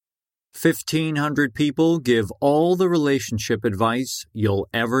1,500 people give all the relationship advice you'll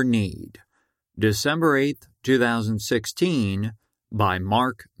ever need. December 8th, 2016, by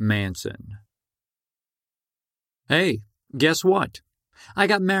Mark Manson. Hey, guess what? I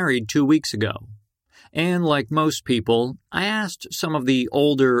got married 2 weeks ago. And like most people, I asked some of the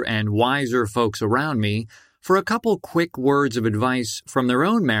older and wiser folks around me for a couple quick words of advice from their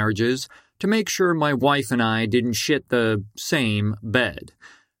own marriages to make sure my wife and I didn't shit the same bed.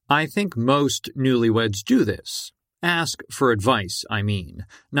 I think most newlyweds do this. Ask for advice, I mean,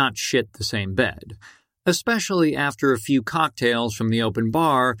 not shit the same bed. Especially after a few cocktails from the open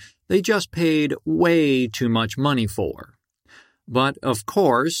bar they just paid way too much money for. But, of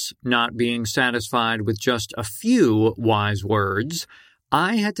course, not being satisfied with just a few wise words,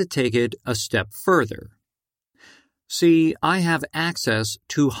 I had to take it a step further. See, I have access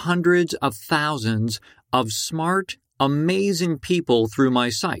to hundreds of thousands of smart, amazing people through my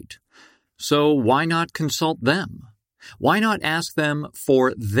site. So why not consult them? Why not ask them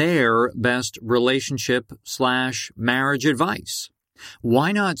for their best relationship/marriage advice?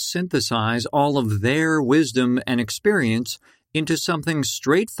 Why not synthesize all of their wisdom and experience into something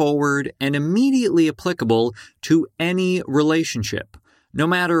straightforward and immediately applicable to any relationship, no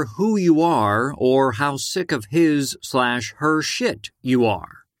matter who you are or how sick of his/her shit you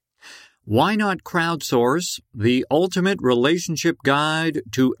are? Why not crowdsource the ultimate relationship guide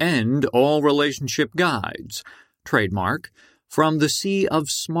to end all relationship guides, trademark, from the sea of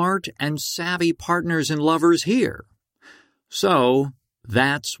smart and savvy partners and lovers here? So,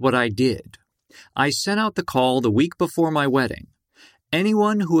 that's what I did. I sent out the call the week before my wedding.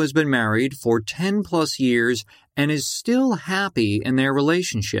 Anyone who has been married for 10 plus years and is still happy in their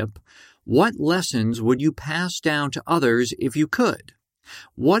relationship, what lessons would you pass down to others if you could?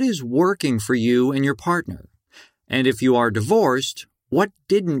 What is working for you and your partner? And if you are divorced, what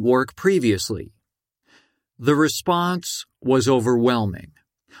didn't work previously? The response was overwhelming.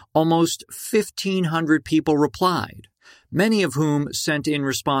 Almost 1,500 people replied, many of whom sent in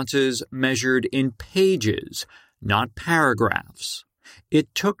responses measured in pages, not paragraphs.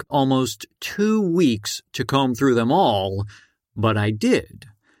 It took almost 2 weeks to comb through them all, but I did,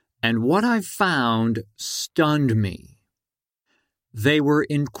 and what I found stunned me. They were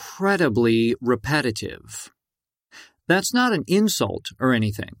incredibly repetitive. That's not an insult or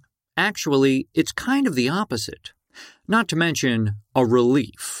anything. Actually, it's kind of the opposite. Not to mention a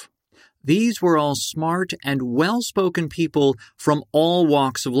relief. These were all smart and well-spoken people from all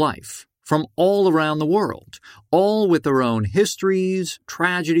walks of life, from all around the world, all with their own histories,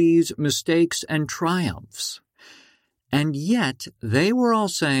 tragedies, mistakes, and triumphs. And yet, they were all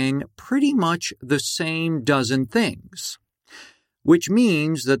saying pretty much the same dozen things. Which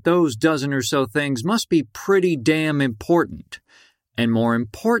means that those dozen or so things must be pretty damn important. And more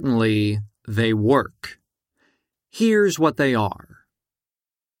importantly, they work. Here's what they are.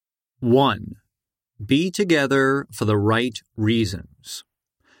 1. Be together for the right reasons.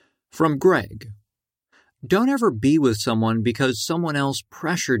 From Greg. Don't ever be with someone because someone else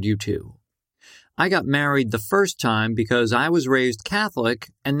pressured you to. I got married the first time because I was raised Catholic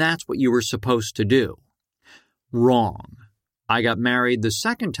and that's what you were supposed to do. Wrong. I got married the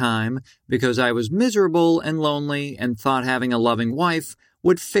second time because I was miserable and lonely and thought having a loving wife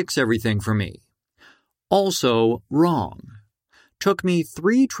would fix everything for me. Also wrong. Took me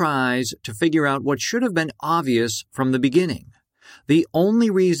 3 tries to figure out what should have been obvious from the beginning. The only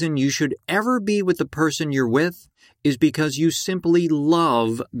reason you should ever be with the person you're with is because you simply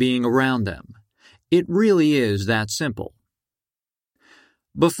love being around them. It really is that simple.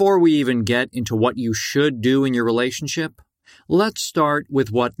 Before we even get into what you should do in your relationship, let's start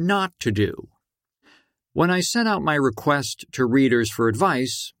with what not to do. When I sent out my request to readers for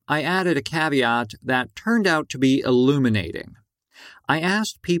advice, I added a caveat that turned out to be illuminating. I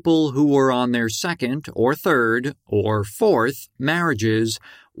asked people who were on their second or third or fourth marriages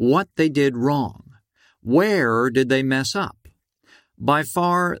what they did wrong. Where did they mess up? By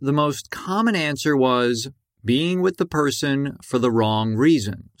far, the most common answer was being with the person for the wrong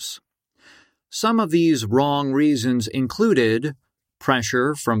reasons. Some of these wrong reasons included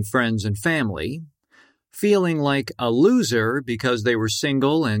pressure from friends and family, feeling like a loser because they were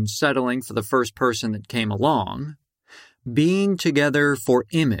single and settling for the first person that came along, being together for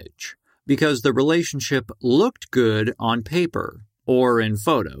image because the relationship looked good on paper or in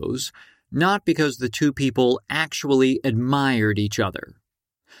photos, not because the two people actually admired each other.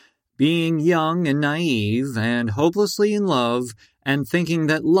 Being young and naive and hopelessly in love and thinking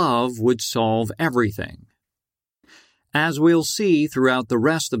that love would solve everything. As we'll see throughout the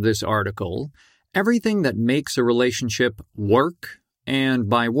rest of this article, everything that makes a relationship work, and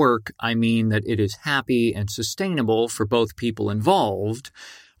by work I mean that it is happy and sustainable for both people involved,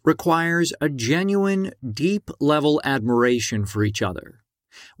 requires a genuine, deep-level admiration for each other.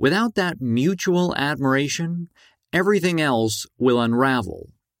 Without that mutual admiration, everything else will unravel.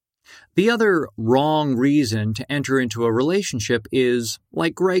 The other wrong reason to enter into a relationship is,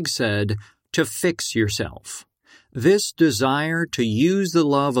 like Greg said, to fix yourself. This desire to use the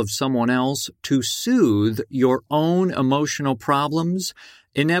love of someone else to soothe your own emotional problems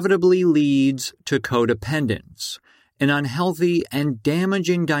inevitably leads to codependence, an unhealthy and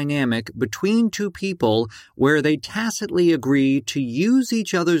damaging dynamic between two people where they tacitly agree to use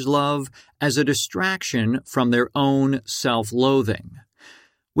each other's love as a distraction from their own self-loathing.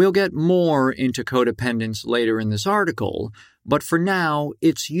 We'll get more into codependence later in this article, but for now,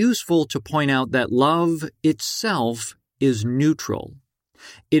 it's useful to point out that love itself is neutral.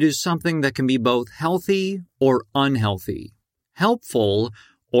 It is something that can be both healthy or unhealthy, helpful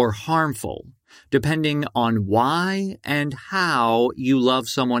or harmful, depending on why and how you love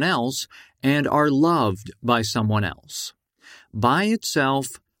someone else and are loved by someone else. By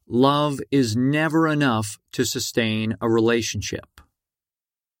itself, love is never enough to sustain a relationship.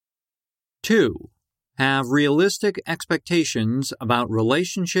 2. Have realistic expectations about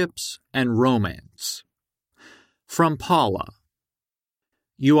relationships and romance. From Paula.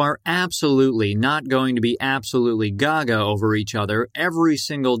 You are absolutely not going to be absolutely gaga over each other every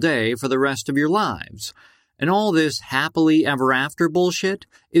single day for the rest of your lives. And all this happily ever after bullshit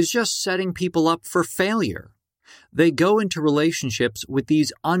is just setting people up for failure. They go into relationships with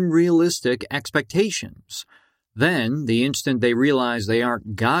these unrealistic expectations. Then, the instant they realize they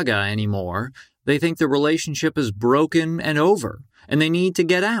aren't gaga anymore, they think the relationship is broken and over, and they need to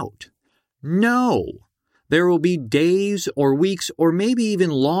get out. No! There will be days or weeks or maybe even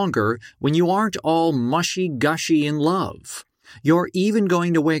longer when you aren't all mushy-gushy in love. You're even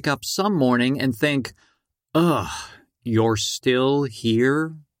going to wake up some morning and think, ugh, you're still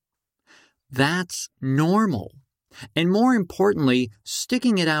here? That's normal. And more importantly,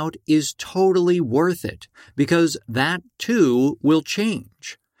 sticking it out is totally worth it, because that too will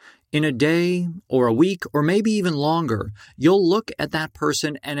change. In a day, or a week, or maybe even longer, you'll look at that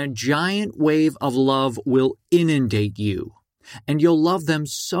person and a giant wave of love will inundate you. And you'll love them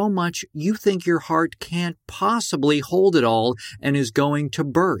so much you think your heart can't possibly hold it all and is going to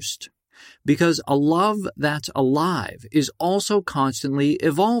burst. Because a love that's alive is also constantly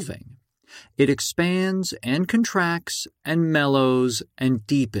evolving. It expands and contracts and mellows and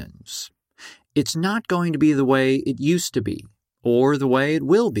deepens. It's not going to be the way it used to be, or the way it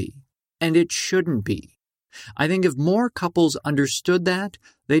will be, and it shouldn't be. I think if more couples understood that,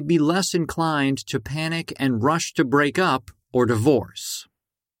 they'd be less inclined to panic and rush to break up or divorce.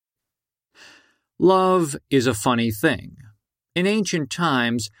 Love is a funny thing. In ancient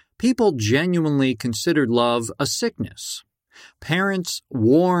times, people genuinely considered love a sickness. Parents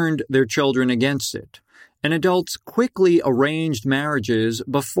warned their children against it, and adults quickly arranged marriages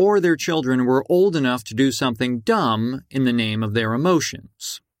before their children were old enough to do something dumb in the name of their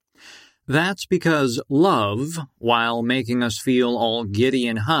emotions. That's because love, while making us feel all giddy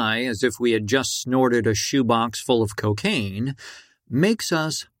and high as if we had just snorted a shoebox full of cocaine, makes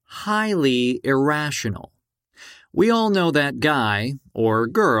us highly irrational. We all know that guy, or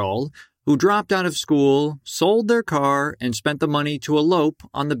girl, who dropped out of school, sold their car, and spent the money to elope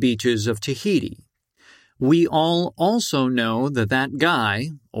on the beaches of Tahiti. We all also know that that guy,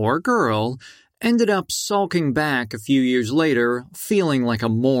 or girl, ended up sulking back a few years later, feeling like a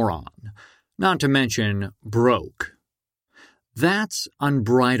moron, not to mention broke. That's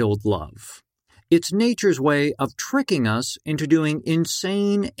unbridled love. It's nature's way of tricking us into doing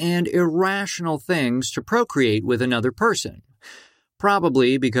insane and irrational things to procreate with another person.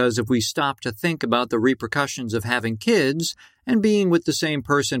 Probably because if we stopped to think about the repercussions of having kids and being with the same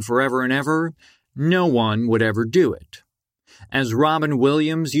person forever and ever, no one would ever do it. As Robin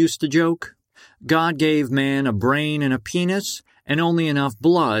Williams used to joke, God gave man a brain and a penis and only enough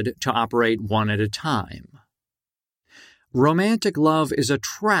blood to operate one at a time. Romantic love is a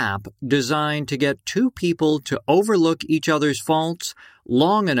trap designed to get two people to overlook each other's faults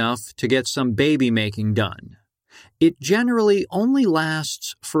long enough to get some baby-making done. It generally only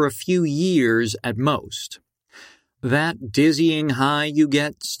lasts for a few years at most. That dizzying high you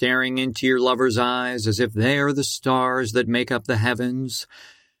get staring into your lover's eyes as if they're the stars that make up the heavens,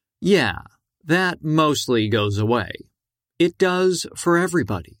 yeah, that mostly goes away. It does for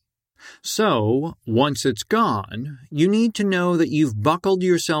everybody. So, once it's gone, you need to know that you've buckled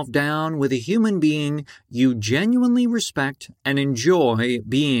yourself down with a human being you genuinely respect and enjoy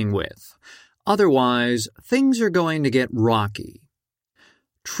being with. Otherwise, things are going to get rocky.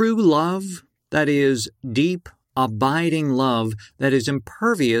 True love, that is, deep, abiding love that is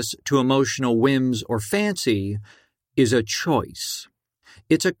impervious to emotional whims or fancy, is a choice.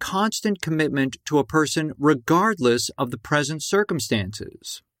 It's a constant commitment to a person regardless of the present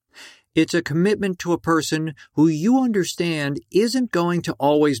circumstances. It's a commitment to a person who you understand isn't going to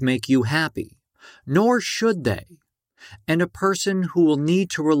always make you happy, nor should they, and a person who will need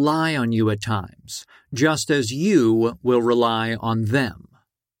to rely on you at times, just as you will rely on them.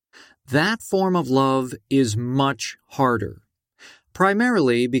 That form of love is much harder,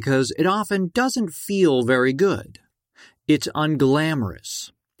 primarily because it often doesn't feel very good. It's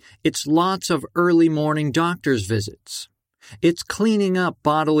unglamorous. It's lots of early morning doctor's visits. It's cleaning up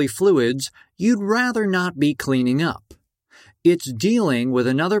bodily fluids you'd rather not be cleaning up. It's dealing with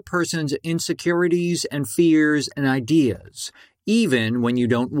another person's insecurities and fears and ideas, even when you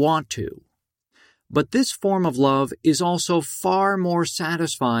don't want to. But this form of love is also far more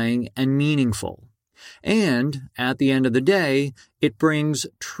satisfying and meaningful. And, at the end of the day, it brings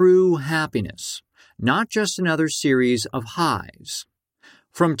true happiness, not just another series of highs.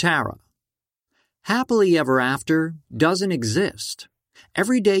 From Tara. Happily ever after doesn't exist.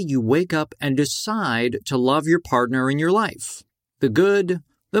 Every day you wake up and decide to love your partner in your life. The good,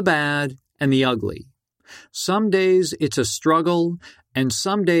 the bad, and the ugly. Some days it's a struggle, and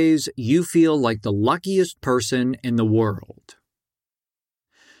some days you feel like the luckiest person in the world.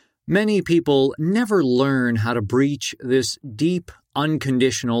 Many people never learn how to breach this deep,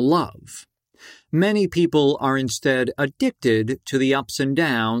 unconditional love. Many people are instead addicted to the ups and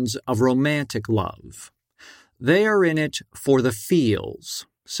downs of romantic love. They are in it for the feels,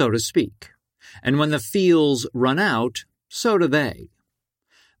 so to speak. And when the feels run out, so do they.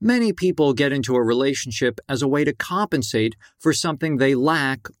 Many people get into a relationship as a way to compensate for something they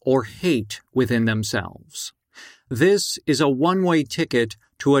lack or hate within themselves. This is a one-way ticket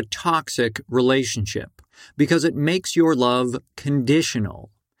to a toxic relationship because it makes your love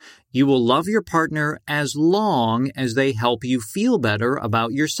conditional. You will love your partner as long as they help you feel better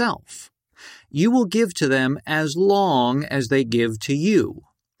about yourself. You will give to them as long as they give to you.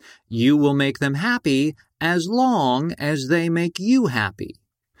 You will make them happy as long as they make you happy.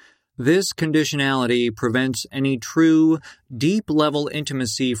 This conditionality prevents any true, deep-level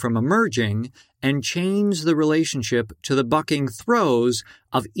intimacy from emerging and chains the relationship to the bucking throes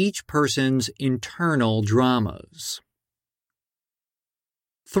of each person's internal dramas.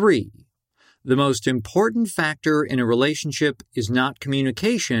 3. The most important factor in a relationship is not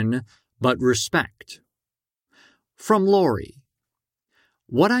communication, but respect. From Lori.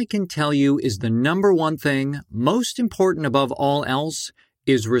 What I can tell you is the number one thing, most important above all else,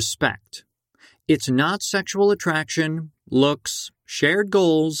 is respect. It's not sexual attraction, looks, shared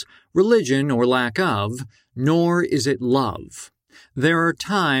goals, religion or lack of, nor is it love. There are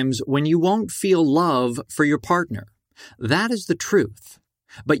times when you won't feel love for your partner. That is the truth.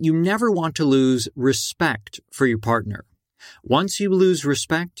 But you never want to lose respect for your partner. Once you lose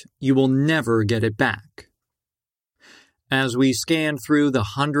respect, you will never get it back. As we scanned through the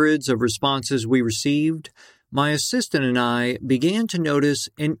hundreds of responses we received, my assistant and I began to notice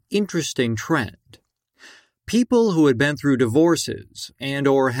an interesting trend. People who had been through divorces and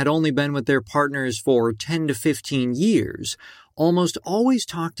or had only been with their partners for 10 to 15 years almost always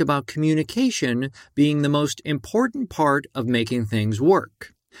talked about communication being the most important part of making things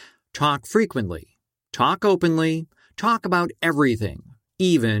work. Talk frequently, talk openly, talk about everything,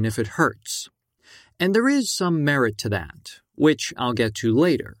 even if it hurts. And there is some merit to that, which I'll get to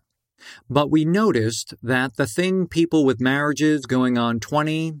later. But we noticed that the thing people with marriages going on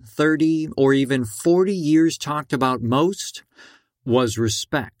 20, 30, or even 40 years talked about most was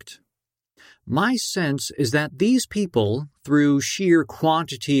respect. My sense is that these people, through sheer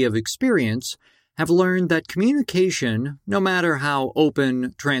quantity of experience, have learned that communication, no matter how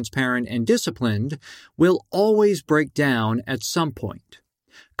open, transparent, and disciplined, will always break down at some point.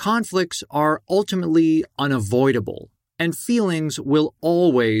 Conflicts are ultimately unavoidable, and feelings will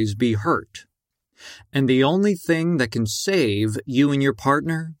always be hurt. And the only thing that can save you and your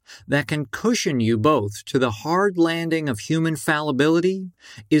partner, that can cushion you both to the hard landing of human fallibility,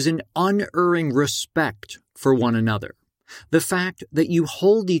 is an unerring respect for one another. The fact that you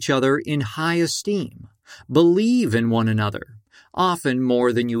hold each other in high esteem, believe in one another, often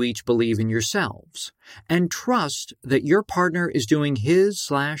more than you each believe in yourselves, and trust that your partner is doing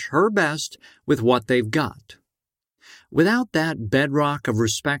his/her best with what they've got. Without that bedrock of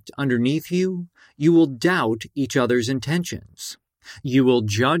respect underneath you, you will doubt each other's intentions. You will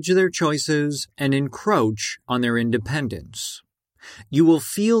judge their choices and encroach on their independence. You will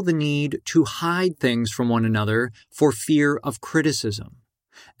feel the need to hide things from one another for fear of criticism.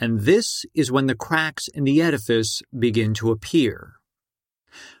 And this is when the cracks in the edifice begin to appear.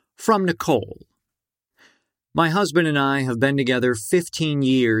 From Nicole. My husband and I have been together 15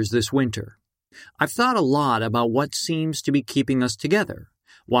 years this winter. I've thought a lot about what seems to be keeping us together,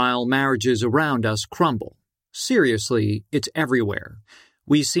 while marriages around us crumble. Seriously, it's everywhere.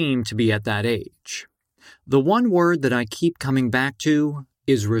 We seem to be at that age. The one word that I keep coming back to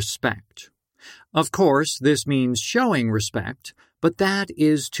is respect. Of course, this means showing respect, but that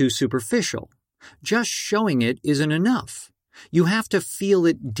is too superficial. Just showing it isn't enough. You have to feel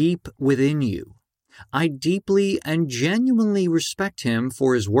it deep within you. I deeply and genuinely respect him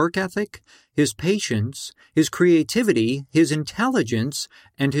for his work ethic, his patience, his creativity, his intelligence,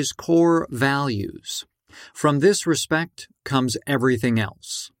 and his core values. From this respect comes everything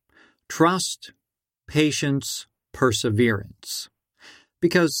else. Trust, patience, perseverance.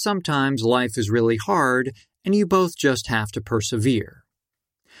 Because sometimes life is really hard and you both just have to persevere.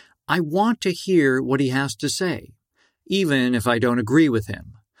 I want to hear what he has to say, even if I don't agree with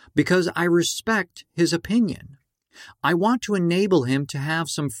him, because I respect his opinion. I want to enable him to have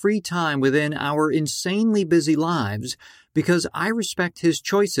some free time within our insanely busy lives because I respect his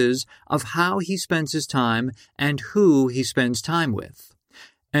choices of how he spends his time and who he spends time with.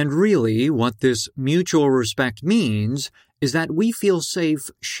 And really, what this mutual respect means is that we feel safe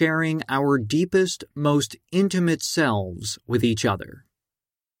sharing our deepest, most intimate selves with each other.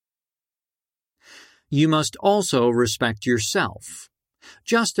 You must also respect yourself,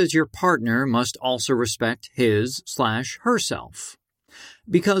 just as your partner must also respect his/herself.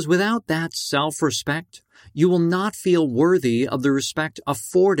 Because without that self-respect, you will not feel worthy of the respect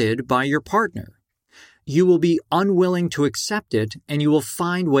afforded by your partner. You will be unwilling to accept it, and you will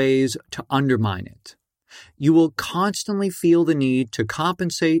find ways to undermine it. You will constantly feel the need to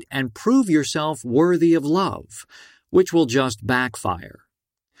compensate and prove yourself worthy of love, which will just backfire.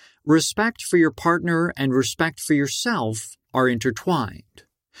 Respect for your partner and respect for yourself are intertwined.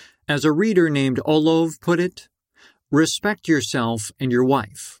 As a reader named Olov put it, respect yourself and your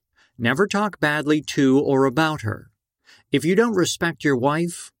wife. Never talk badly to or about her. If you don't respect your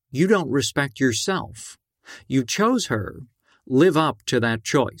wife, you don't respect yourself. You chose her. Live up to that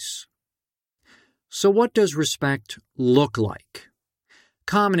choice. So what does respect look like?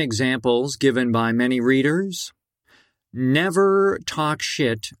 Common examples given by many readers. Never talk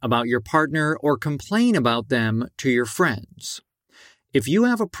shit about your partner or complain about them to your friends. If you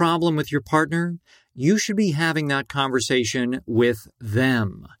have a problem with your partner, you should be having that conversation with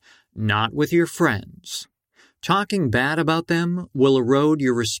them, not with your friends. Talking bad about them will erode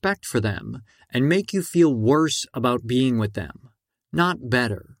your respect for them and make you feel worse about being with them, not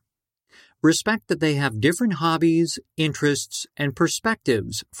better. Respect that they have different hobbies, interests, and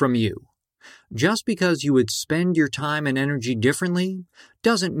perspectives from you. Just because you would spend your time and energy differently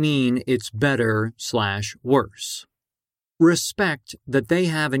doesn't mean it's better/worse. Respect that they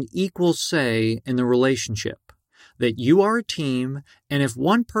have an equal say in the relationship, that you are a team, and if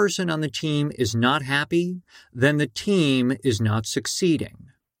one person on the team is not happy, then the team is not succeeding.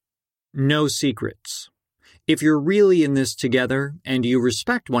 No secrets. If you're really in this together and you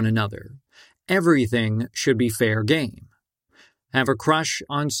respect one another, everything should be fair game. Have a crush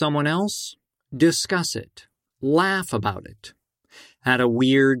on someone else? Discuss it. Laugh about it. Had a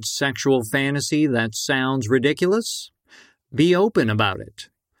weird sexual fantasy that sounds ridiculous? Be open about it.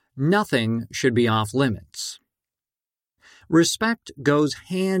 Nothing should be off limits. Respect goes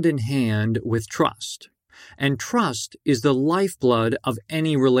hand in hand with trust, and trust is the lifeblood of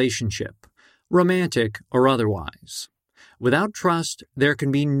any relationship, romantic or otherwise. Without trust, there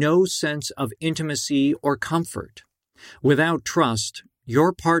can be no sense of intimacy or comfort. Without trust,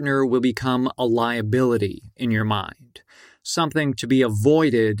 your partner will become a liability in your mind, something to be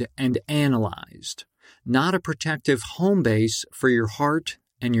avoided and analyzed, not a protective home base for your heart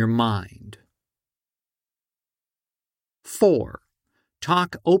and your mind. 4.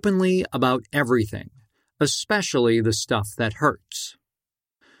 Talk openly about everything, especially the stuff that hurts.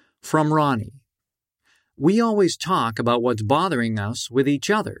 From Ronnie. We always talk about what's bothering us with each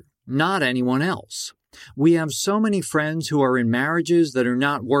other, not anyone else. We have so many friends who are in marriages that are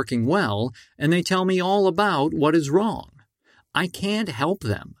not working well, and they tell me all about what is wrong. I can't help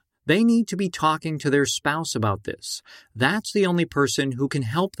them. They need to be talking to their spouse about this. That's the only person who can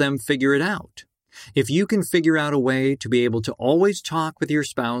help them figure it out. If you can figure out a way to be able to always talk with your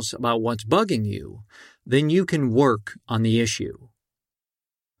spouse about what's bugging you, then you can work on the issue.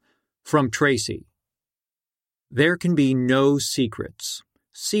 From Tracy. There can be no secrets.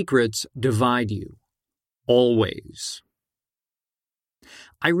 Secrets divide you. Always.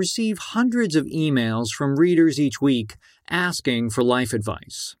 I receive hundreds of emails from readers each week asking for life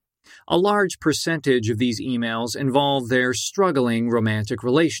advice. A large percentage of these emails involve their struggling romantic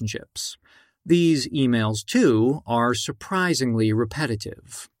relationships. These emails, too, are surprisingly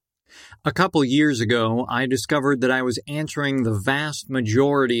repetitive. A couple years ago, I discovered that I was answering the vast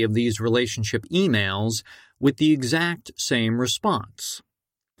majority of these relationship emails with the exact same response.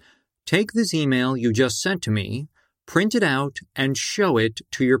 Take this email you just sent to me, print it out, and show it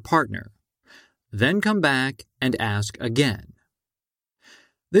to your partner. Then come back and ask again.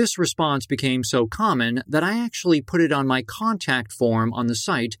 This response became so common that I actually put it on my contact form on the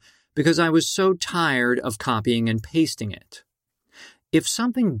site because I was so tired of copying and pasting it. If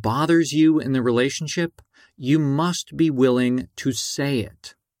something bothers you in the relationship, you must be willing to say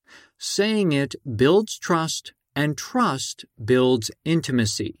it. Saying it builds trust, and trust builds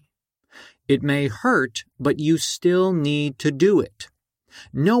intimacy. It may hurt, but you still need to do it.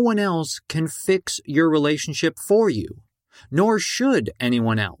 No one else can fix your relationship for you, nor should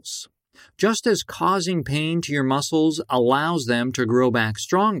anyone else. Just as causing pain to your muscles allows them to grow back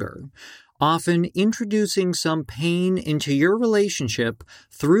stronger, often introducing some pain into your relationship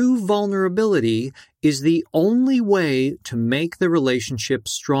through vulnerability is the only way to make the relationship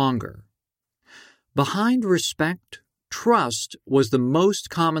stronger. Behind respect, trust was the most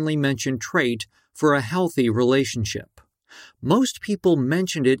commonly mentioned trait for a healthy relationship. Most people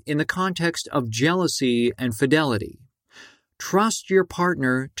mentioned it in the context of jealousy and fidelity. Trust your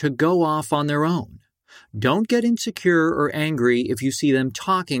partner to go off on their own. Don't get insecure or angry if you see them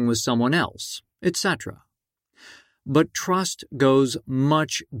talking with someone else, etc. But trust goes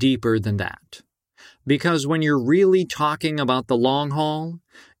much deeper than that. Because when you're really talking about the long haul,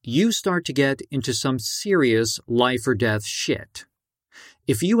 you start to get into some serious life or death shit.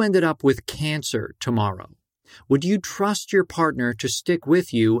 If you ended up with cancer tomorrow, would you trust your partner to stick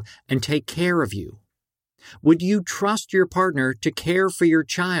with you and take care of you? Would you trust your partner to care for your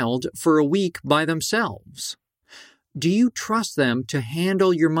child for a week by themselves? Do you trust them to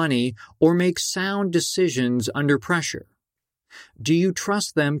handle your money or make sound decisions under pressure? Do you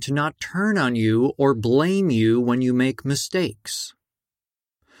trust them to not turn on you or blame you when you make mistakes?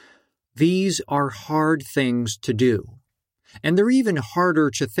 These are hard things to do, and they're even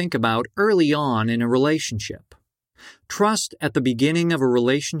harder to think about early on in a relationship. Trust at the beginning of a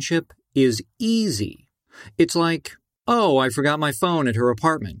relationship is easy. It's like, oh, I forgot my phone at her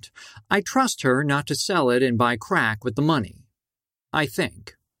apartment. I trust her not to sell it and buy crack with the money. I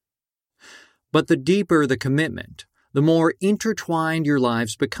think. But the deeper the commitment, the more intertwined your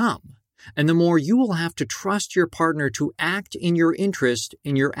lives become, and the more you will have to trust your partner to act in your interest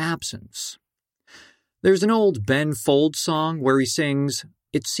in your absence. There's an old Ben Folds song where he sings,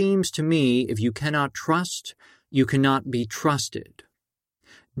 "It seems to me if you cannot trust, you cannot be trusted."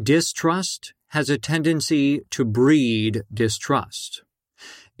 Distrust has a tendency to breed distrust.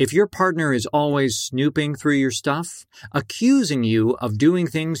 If your partner is always snooping through your stuff, accusing you of doing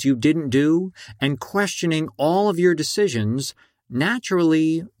things you didn't do, and questioning all of your decisions,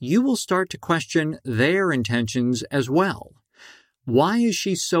 naturally, you will start to question their intentions as well. Why is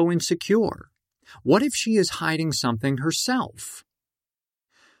she so insecure? What if she is hiding something herself?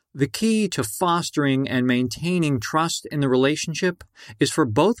 The key to fostering and maintaining trust in the relationship is for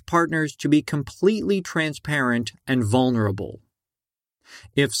both partners to be completely transparent and vulnerable.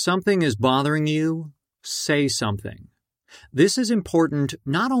 If something is bothering you, say something. This is important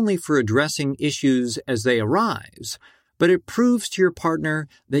not only for addressing issues as they arise, but it proves to your partner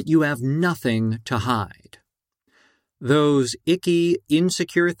that you have nothing to hide. Those icky,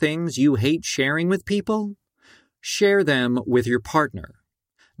 insecure things you hate sharing with people, share them with your partner.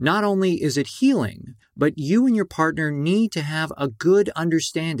 Not only is it healing, but you and your partner need to have a good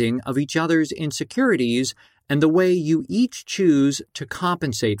understanding of each other's insecurities and the way you each choose to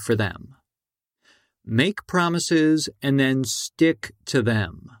compensate for them. Make promises and then stick to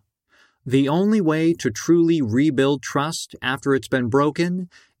them. The only way to truly rebuild trust after it's been broken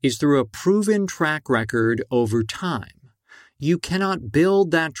is through a proven track record over time. You cannot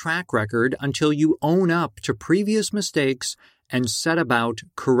build that track record until you own up to previous mistakes and set about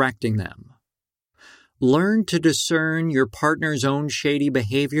correcting them. Learn to discern your partner's own shady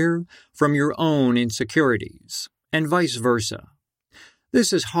behavior from your own insecurities, and vice versa.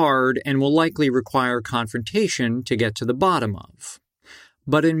 This is hard and will likely require confrontation to get to the bottom of.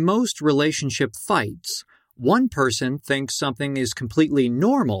 But in most relationship fights, one person thinks something is completely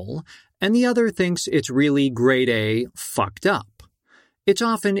normal, and the other thinks it's really grade A fucked up. It's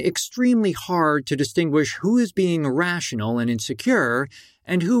often extremely hard to distinguish who is being irrational and insecure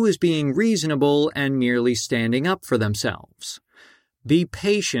and who is being reasonable and merely standing up for themselves. Be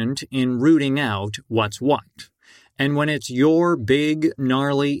patient in rooting out what's what, And when it's your big,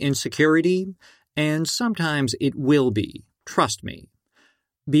 gnarly insecurity, and sometimes it will be, trust me,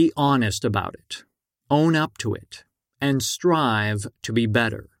 be honest about it, own up to it, and strive to be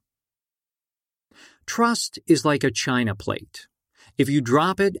better. Trust is like a china plate. If you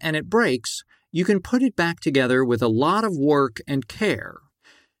drop it and it breaks, you can put it back together with a lot of work and care.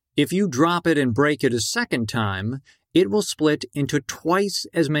 If you drop it and break it a second time, it will split into twice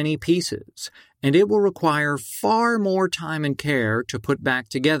as many pieces, and it will require far more time and care to put back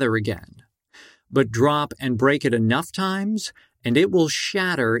together again. But drop and break it enough times, and it will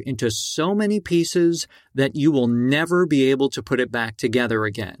shatter into so many pieces that you will never be able to put it back together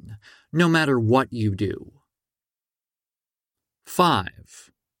again, no matter what you do. 5.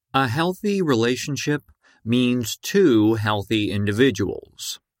 A healthy relationship means two healthy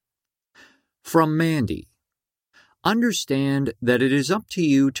individuals. From Mandy. Understand that it is up to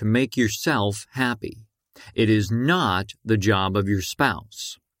you to make yourself happy. It is not the job of your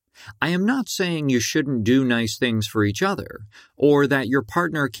spouse. I am not saying you shouldn't do nice things for each other, or that your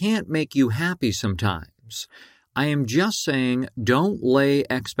partner can't make you happy sometimes. I am just saying don't lay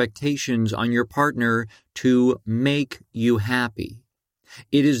expectations on your partner to make you happy.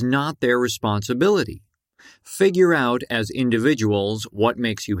 It is not their responsibility. Figure out as individuals what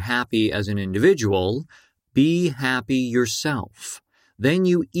makes you happy as an individual. Be happy yourself. Then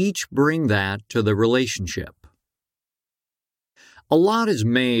you each bring that to the relationship. A lot is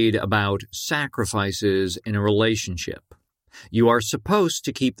made about sacrifices in a relationship. You are supposed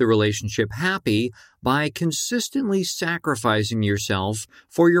to keep the relationship happy by consistently sacrificing yourself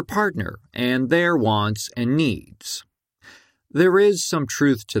for your partner and their wants and needs. There is some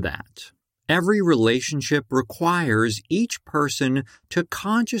truth to that. Every relationship requires each person to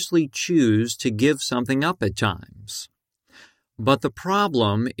consciously choose to give something up at times. But the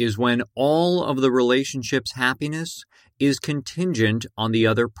problem is when all of the relationship's happiness is contingent on the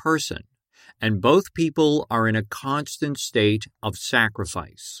other person, and both people are in a constant state of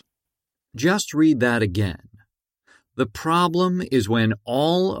sacrifice. Just read that again. The problem is when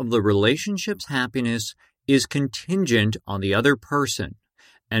all of the relationship's happiness is contingent on the other person,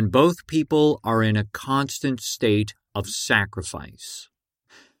 and both people are in a constant state of sacrifice.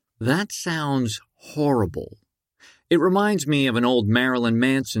 That sounds horrible. It reminds me of an old Marilyn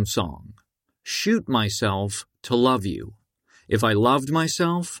Manson song, "Shoot myself to love you. If I loved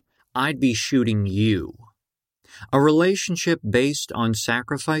myself, I'd be shooting you." A relationship based on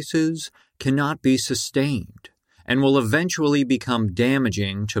sacrifices cannot be sustained and will eventually become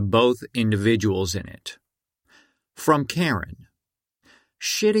damaging to both individuals in it. From Karen.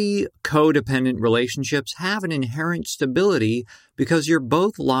 Shitty, codependent relationships have an inherent stability because you're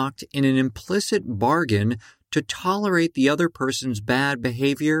both locked in an implicit bargain to tolerate the other person's bad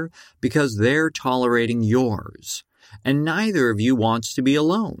behavior because they're tolerating yours, and neither of you wants to be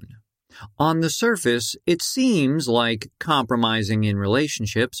alone. On the surface, it seems like compromising in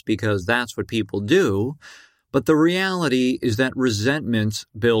relationships because that's what people do, but the reality is that resentments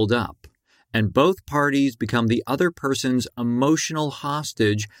build up, and both parties become the other person's emotional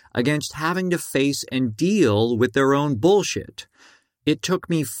hostage against having to face and deal with their own bullshit. It took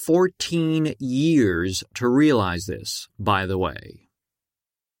me 14 years to realize this, by the way.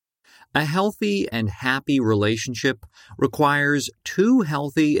 A healthy and happy relationship requires two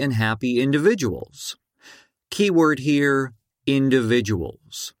healthy and happy individuals. Keyword here,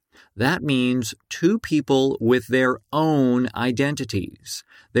 individuals. That means two people with their own identities,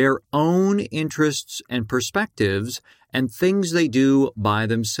 their own interests and perspectives, and things they do by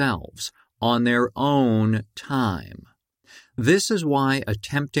themselves, on their own time. This is why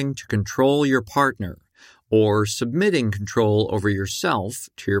attempting to control your partner, or submitting control over yourself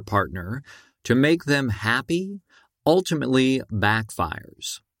to your partner to make them happy, ultimately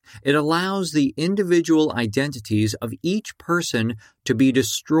backfires. It allows the individual identities of each person to be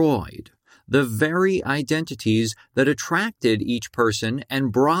destroyed, the very identities that attracted each person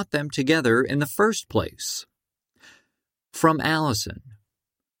and brought them together in the first place. From Allison.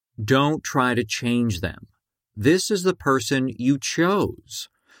 Don't try to change them. This is the person you chose.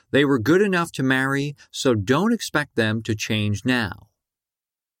 They were good enough to marry, so don't expect them to change now.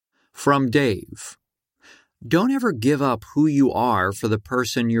 From Dave. Don't ever give up who you are for the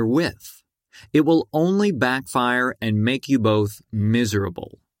person you're with. It will only backfire and make you both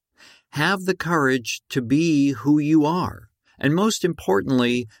miserable. Have the courage to be who you are, and most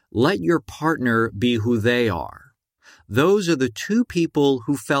importantly, let your partner be who they are. Those are the two people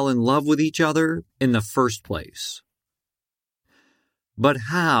who fell in love with each other in the first place. But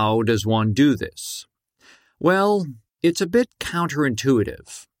how does one do this? Well, it's a bit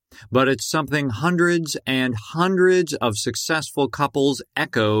counterintuitive. but it's something hundreds and hundreds of successful couples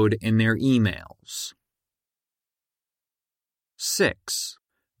echoed in their emails. 6.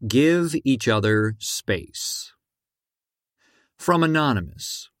 Give each other space. From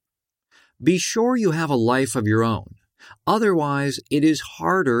Anonymous. Be sure you have a life of your own. Otherwise, it is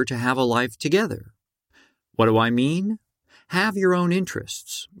harder to have a life together. What do I mean? Have your own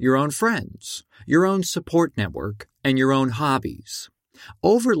interests, your own friends, your own support network, and your own hobbies.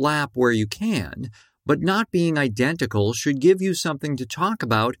 Overlap where you can, but not being identical should give you something to talk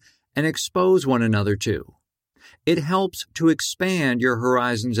about and expose one another to. It helps to expand your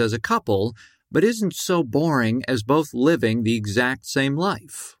horizons as a couple, but isn't so boring as both living the exact same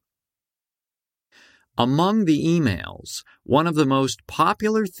life. Among the emails, one of the most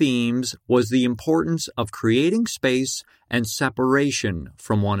popular themes was the importance of creating space and separation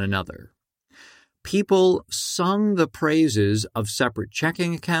from one another. People sung the praises of separate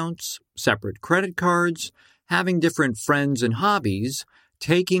checking accounts, separate credit cards, having different friends and hobbies,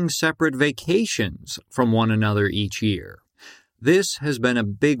 taking separate vacations from one another each year. This has been a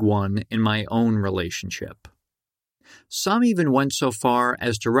big one in my own relationship. Some even went so far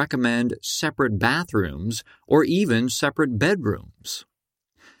as to recommend separate bathrooms or even separate bedrooms.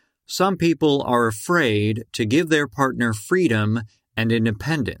 Some people are afraid to give their partner freedom and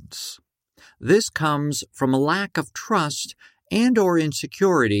independence. This comes from a lack of trust and/or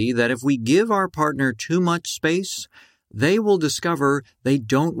insecurity that if we give our partner too much space, they will discover they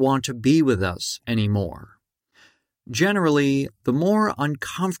don't want to be with us anymore. Generally, the more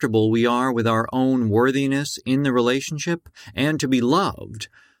uncomfortable we are with our own worthiness in the relationship and to be loved,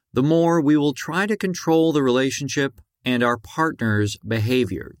 the more we will try to control the relationship and our partner's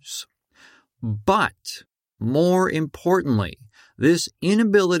behaviors. But, more importantly, this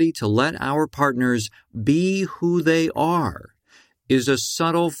inability to let our partners be who they are is a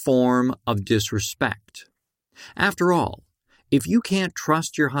subtle form of disrespect. After all, if you can't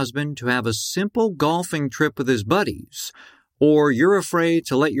trust your husband to have a simple golfing trip with his buddies, or you're afraid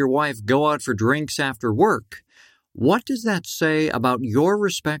to let your wife go out for drinks after work, what does that say about your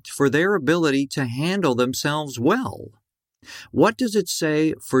respect for their ability to handle themselves well? What does it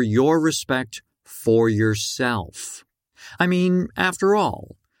say for your respect for yourself? I mean, after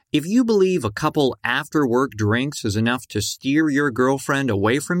all, if you believe a couple after-work drinks is enough to steer your girlfriend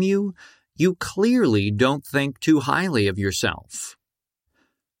away from you, you clearly don't think too highly of yourself.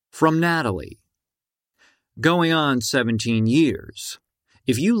 From Natalie. Going on 17 years.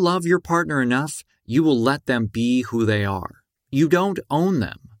 If you love your partner enough, you will let them be who they are. You don't own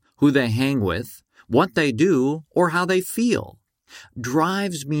them, who they hang with, what they do, or how they feel.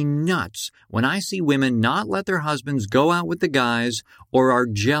 Drives me nuts when I see women not let their husbands go out with the guys or are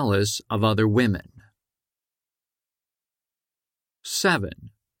jealous of other women. 7.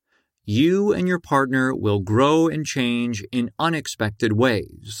 You and your partner will grow and change in unexpected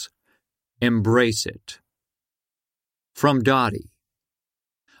ways. Embrace it. From Dottie.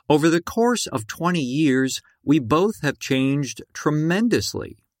 Over the course of 20 years, we both have changed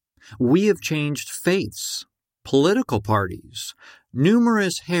tremendously. We have changed faiths, political parties,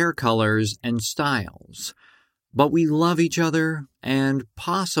 numerous hair colors and styles, but we love each other and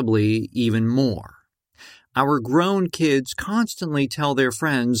possibly even more. Our grown kids constantly tell their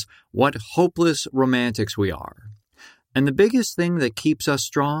friends what hopeless romantics we are. And the biggest thing that keeps us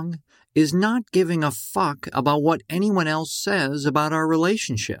strong is not giving a fuck about what anyone else says about our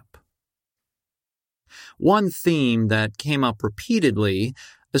relationship. One theme that came up repeatedly,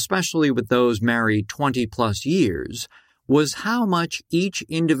 especially with those married 20-plus years, was how much each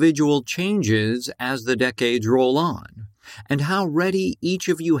individual changes as the decades roll on, and how ready each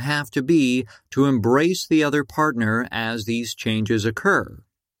of you have to be to embrace the other partner as these changes occur.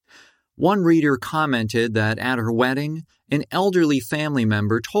 One reader commented that at her wedding, an elderly family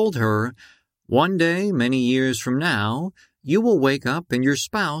member told her, "One day, many years from now, you will wake up and your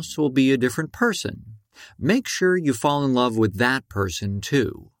spouse will be a different person. Make sure you fall in love with that person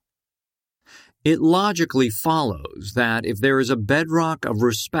too." It logically follows that if there is a bedrock of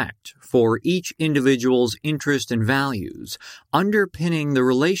respect for each individual's interest and values underpinning the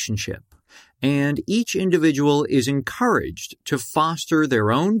relationship, and each individual is encouraged to foster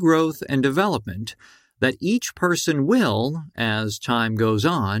their own growth and development, that each person will, as time goes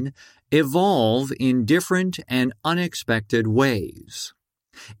on, evolve in different and unexpected ways.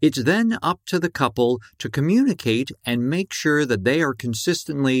 It's then up to the couple to communicate and make sure that they are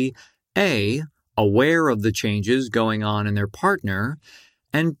consistently A, aware of the changes going on in their partner,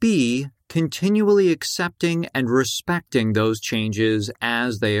 and B, continually accepting and respecting those changes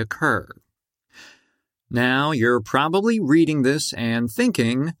as they occur. Now, you're probably reading this and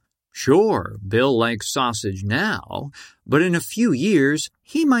thinking, Sure, Bill likes sausage now, but in a few years,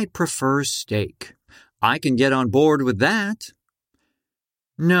 he might prefer steak. I can get on board with that.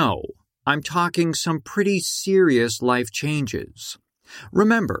 No, I'm talking some pretty serious life changes.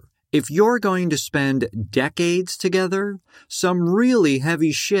 Remember, if you're going to spend decades together, some really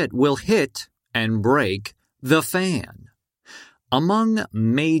heavy shit will hit and break the fan. Among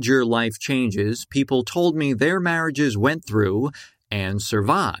major life changes people told me their marriages went through and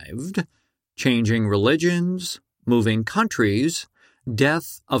survived: changing religions, moving countries,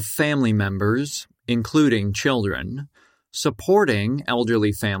 death of family members, including children, supporting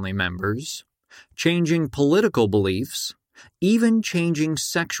elderly family members, changing political beliefs, even changing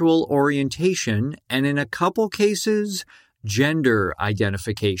sexual orientation, and in a couple cases, gender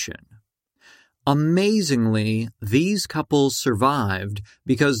identification. Amazingly, these couples survived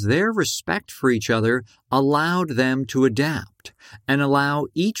because their respect for each other allowed them to adapt and allow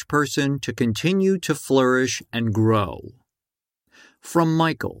each person to continue to flourish and grow. From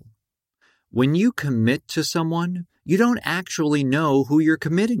Michael: when you commit to someone, you don't actually know who you're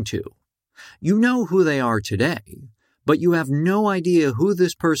committing to. You know who they are today, but you have no idea who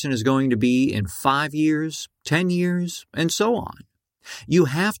this person is going to be in 5 years, 10 years, and so on. You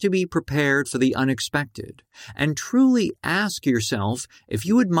have to be prepared for the unexpected and truly ask yourself if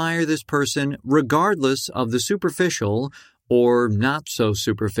you admire this person regardless of the superficial or not so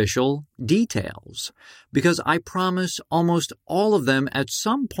superficial details, because I promise almost all of them at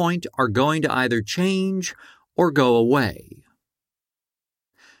some point are going to either change or go away.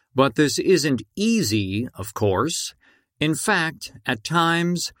 But this isn't easy, of course. In fact, at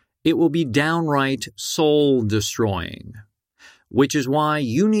times, it will be downright soul-destroying, which is why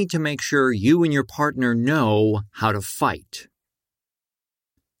you need to make sure you and your partner know how to fight.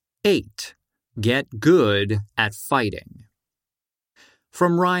 8. Get good at fighting.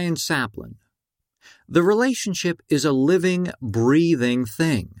 From Ryan Saplin: the relationship is a living, breathing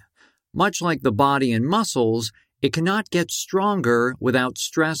thing. Much like the body and muscles, it cannot get stronger without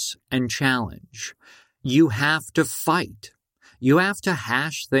stress and challenge. You have to fight. You have to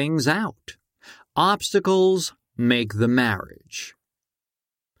hash things out. Obstacles make the marriage.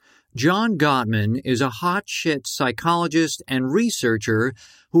 John Gottman is a hotshot psychologist and researcher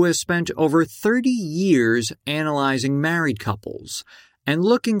who has spent over 30 years analyzing married couples and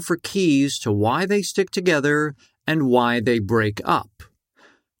looking for keys to why they stick together and why they break up.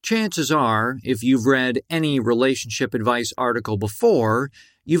 Chances are, if you've read any relationship advice article before,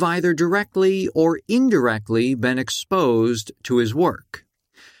 you've either directly or indirectly been exposed to his work.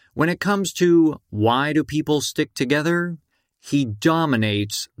 When it comes to why do people stick together, he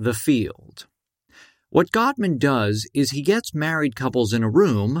dominates the field. What Gottman does is he gets married couples in a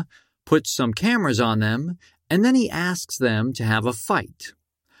room, puts some cameras on them, and then he asks them to have a fight.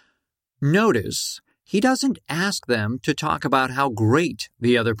 Notice, he doesn't ask them to talk about how great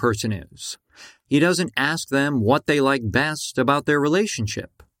the other person is. He doesn't ask them what they like best about their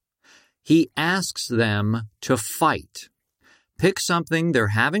relationship. He asks them to fight. Pick something they're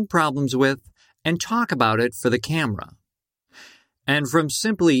having problems with and talk about it for the camera. And from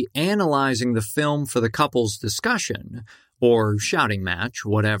simply analyzing the film for the couple's discussion, or shouting match,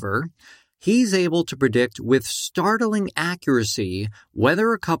 whatever, he's able to predict with startling accuracy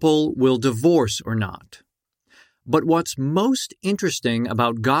whether a couple will divorce or not. But what's most interesting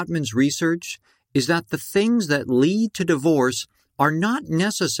about Gottman's research is that the things that lead to divorce are not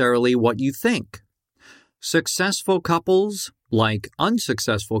necessarily what you think. Successful couples, like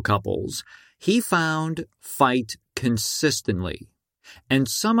unsuccessful couples, he found fight consistently, and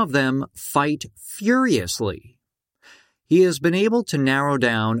some of them fight furiously. He has been able to narrow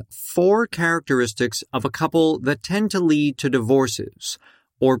down 4 characteristics of a couple that tend to lead to divorces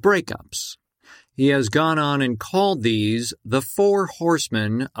or breakups. He has gone on and called these the 4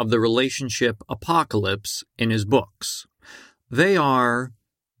 horsemen of the relationship apocalypse in his books. They are: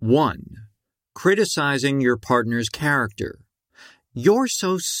 1. Criticizing your partner's character. You're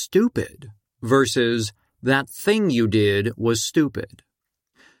so stupid versus that thing you did was stupid.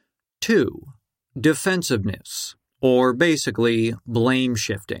 2. Defensiveness, or basically blame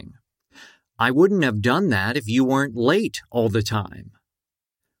shifting. I wouldn't have done that if you weren't late all the time.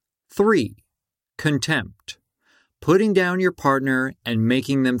 3. Contempt, putting down your partner and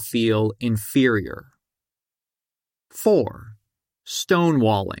making them feel inferior. 4.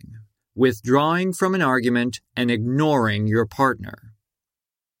 Stonewalling, withdrawing from an argument and ignoring your partner.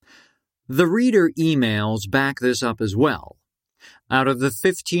 The reader emails back this up as well. Out of the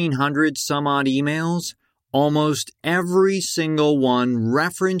 1,500 some odd emails, almost every single one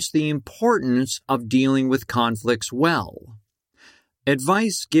referenced the importance of dealing with conflicts well.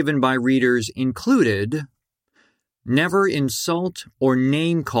 Advice given by readers included: never insult or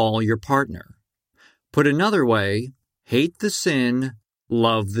name-call your partner. Put another way, hate the sin,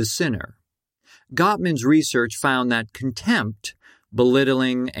 love the sinner. Gottman's research found that contempt,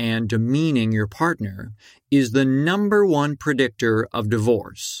 belittling and demeaning your partner, is the number one predictor of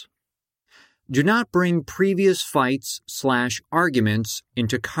divorce. Do not bring previous fights/arguments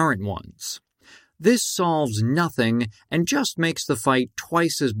into current ones. This solves nothing and just makes the fight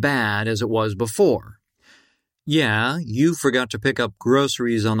twice as bad as it was before. Yeah, you forgot to pick up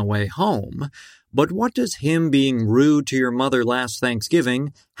groceries on the way home, but what does him being rude to your mother last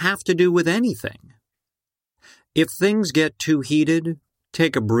Thanksgiving have to do with anything? If things get too heated,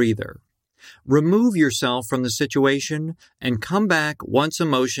 take a breather. Remove yourself from the situation and come back once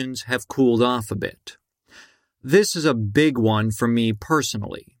emotions have cooled off a bit. This is a big one for me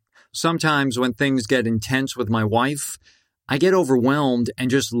personally. Sometimes when things get intense with my wife, I get overwhelmed and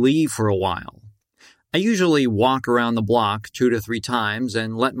just leave for a while. I usually walk around the block 2 to 3 times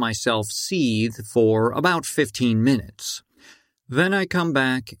and let myself seethe for about 15 minutes. Then I come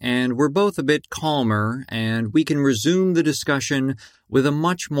back and we're both a bit calmer and we can resume the discussion with a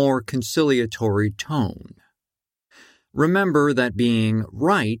much more conciliatory tone. Remember that being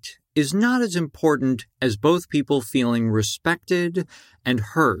right is not as important as both people feeling respected and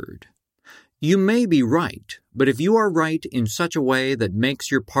heard. You may be right, but if you are right in such a way that makes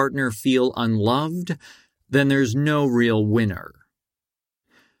your partner feel unloved, then there's no real winner.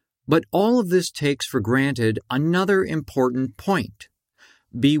 But all of this takes for granted another important point.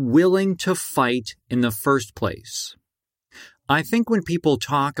 Be willing to fight in the first place. I think when people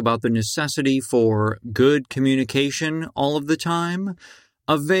talk about the necessity for good communication all of the time,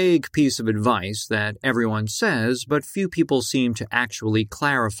 a vague piece of advice that everyone says, but few people seem to actually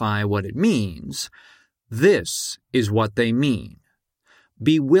clarify what it means, this is what they mean.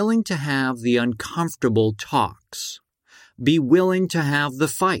 Be willing to have the uncomfortable talks. Be willing to have the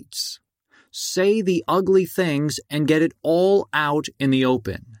fights. Say the ugly things and get it all out in the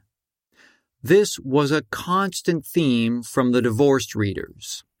open. This was a constant theme from the divorced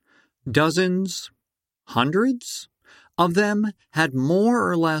readers. Dozens, hundreds of them had more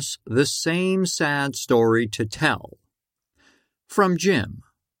or less the same sad story to tell. From Jim.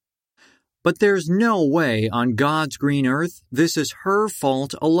 But there's no way on God's green earth this is her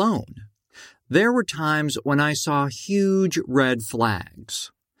fault alone. There were times when I saw huge red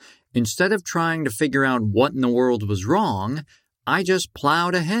flags. Instead of trying to figure out what in the world was wrong, I just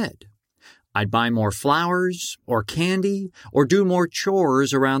plowed ahead. I'd buy more flowers or candy or do more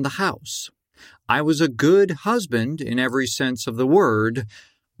chores around the house. I was a good husband in every sense of the word,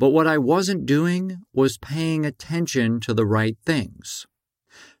 but what I wasn't doing was paying attention to the right things.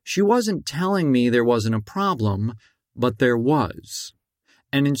 She wasn't telling me there wasn't a problem, but there was.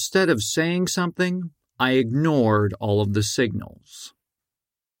 And instead of saying something, I ignored all of the signals.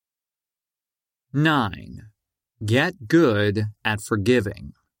 9. Get good at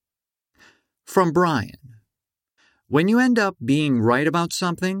forgiving. From Brian. When you end up being right about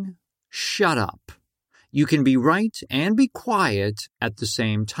something, shut up. You can be right and be quiet at the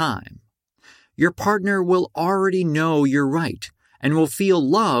same time. Your partner will already know you're right and will feel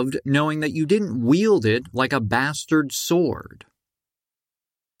loved knowing that you didn't wield it like a bastard sword.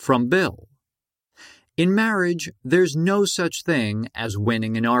 From Bill. In marriage, there's no such thing as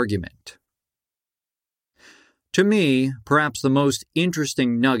winning an argument. To me, perhaps the most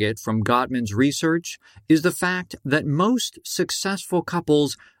interesting nugget from Gottman's research is the fact that most successful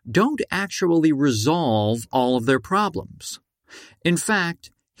couples don't actually resolve all of their problems. In fact,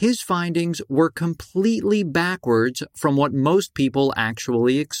 his findings were completely backwards from what most people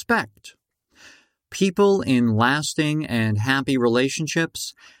actually expect. People in lasting and happy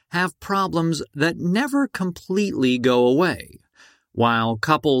relationships have problems that never completely go away, while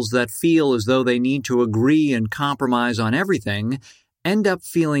couples that feel as though they need to agree and compromise on everything end up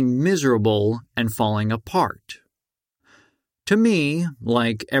feeling miserable and falling apart. To me,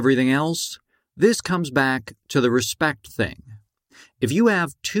 like everything else, this comes back to the respect thing. If you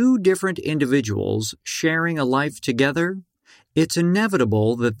have 2 different individuals sharing a life together, it's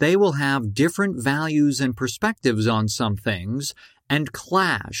inevitable that they will have different values and perspectives on some things and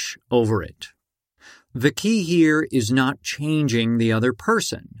clash over it. The key here is not changing the other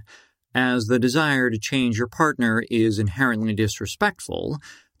person, as the desire to change your partner is inherently disrespectful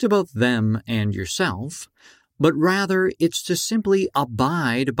to both them and yourself, but rather it's to simply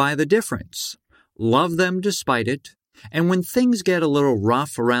abide by the difference, love them despite it, and when things get a little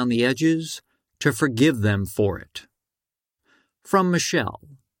rough around the edges, to forgive them for it. From Michelle.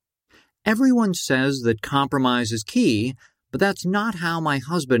 Everyone says that compromise is key, but that's not how my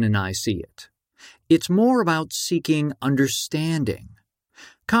husband and I see it. It's more about seeking understanding.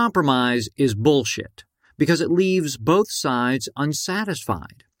 Compromise is bullshit because it leaves both sides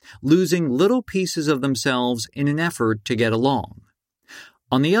unsatisfied, losing little pieces of themselves in an effort to get along.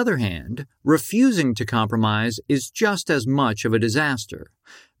 On the other hand, refusing to compromise is just as much of a disaster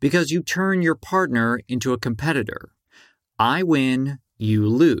because you turn your partner into a competitor. I win, you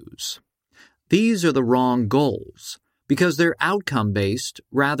lose. These are the wrong goals because they're outcome-based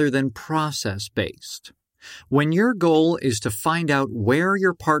rather than process-based. When your goal is to find out where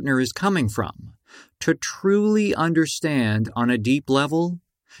your partner is coming from, to truly understand on a deep level,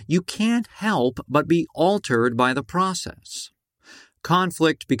 you can't help but be altered by the process.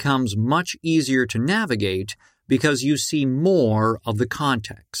 Conflict becomes much easier to navigate because you see more of the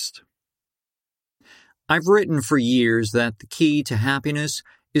context. I've written for years that the key to happiness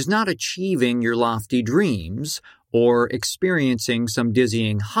is not achieving your lofty dreams or experiencing some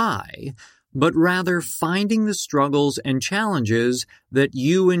dizzying high, but rather finding the struggles and challenges that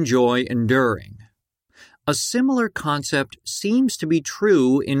you enjoy enduring. A similar concept seems to be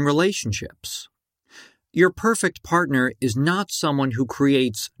true in relationships. Your perfect partner is not someone who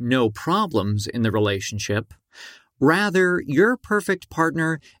creates no problems in the relationship. Rather, your perfect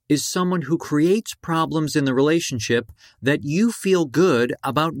partner is someone who creates problems in the relationship that you feel good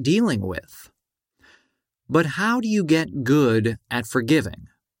about dealing with. But how do you get good at forgiving?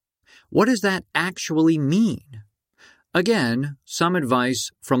 What does that actually mean? Again, some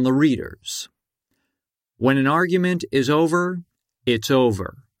advice from the readers. When an argument is over, it's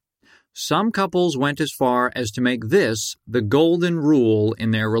over. Some couples went as far as to make this the golden rule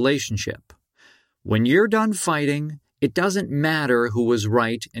in their relationship. When you're done fighting, it doesn't matter who was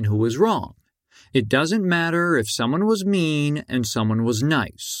right and who was wrong. It doesn't matter if someone was mean and someone was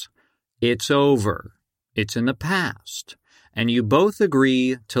nice. It's over. It's in the past. And you both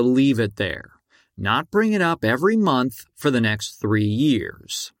agree to leave it there, not bring it up every month for the next 3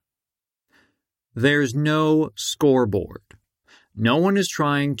 years. There's no scoreboard. No one is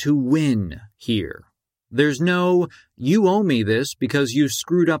trying to win here. There's no, you owe me this because you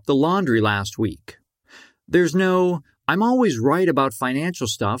screwed up the laundry last week. There's no, I'm always right about financial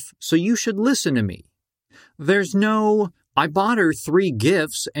stuff, so you should listen to me. There's no, I bought her 3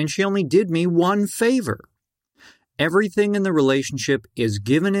 gifts and she only did me 1 favor. Everything in the relationship is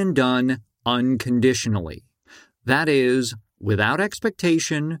given and done unconditionally. That is, without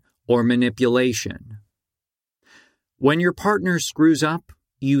expectation or manipulation. When your partner screws up,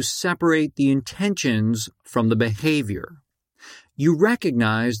 you separate the intentions from the behavior. You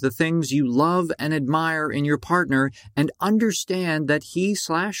recognize the things you love and admire in your partner and understand that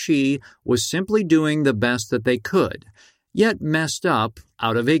he/she was simply doing the best that they could, yet messed up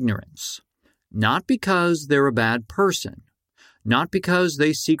out of ignorance. Not because they're a bad person. Not because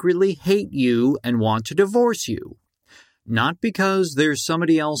they secretly hate you and want to divorce you. Not because there's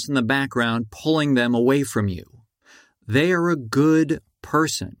somebody else in the background pulling them away from you. They are a good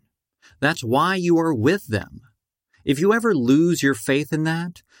person. That's why you are with them. If you ever lose your faith in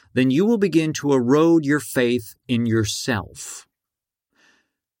that, then you will begin to erode your faith in yourself.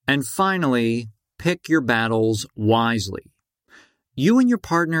 And finally, pick your battles wisely. You and your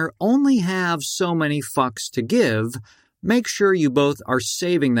partner only have so many fucks to give. Make sure you both are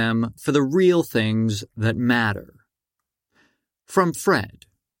saving them for the real things that matter. From Fred.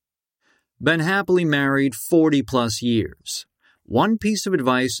 Been happily married 40+ years. One piece of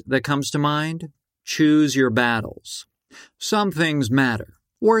advice that comes to mind: choose your battles. Some things matter,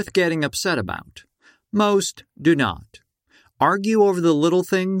 worth getting upset about. Most do not. Argue over the little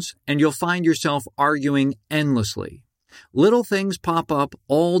things, and you'll find yourself arguing endlessly. Little things pop up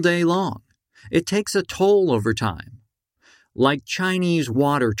all day long. It takes a toll over time. Like Chinese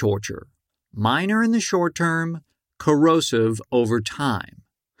water torture. Minor in the short term, corrosive over time.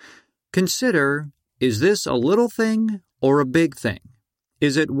 Consider, is this a little thing or a big thing?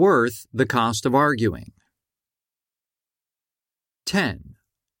 Is it worth the cost of arguing? 10.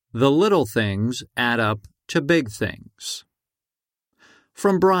 The little things add up to big things.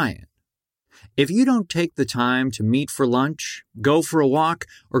 From Brian. If you don't take the time to meet for lunch, go for a walk,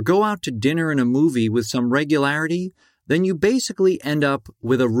 or go out to dinner and a movie with some regularity, then you basically end up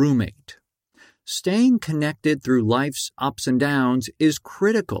with a roommate. Staying connected through life's ups and downs is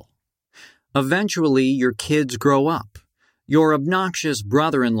critical. Eventually, your kids grow up. Your obnoxious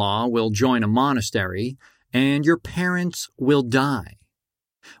brother-in-law will join a monastery, and your parents will die.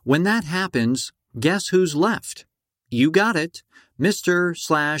 When that happens, guess who's left? You got it,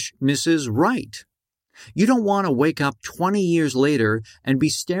 Mr./Mrs. Right. You don't want to wake up 20 years later and be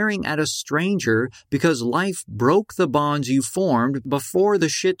staring at a stranger because life broke the bonds you formed before the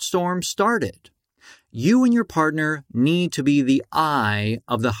shitstorm started. You and your partner need to be the eye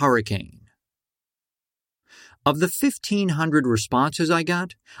of the hurricane. Of the 1,500 responses I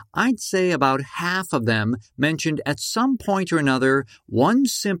got, I'd say about half of them mentioned at some point or another one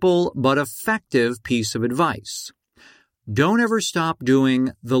simple but effective piece of advice. Don't ever stop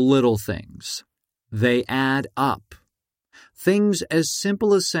doing the little things. They add up. Things as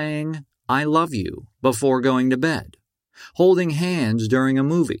simple as saying, "I love you," before going to bed, holding hands during a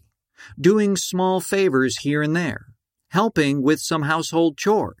movie, doing small favors here and there, helping with some household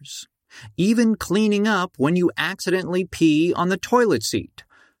chores, even cleaning up when you accidentally pee on the toilet seat.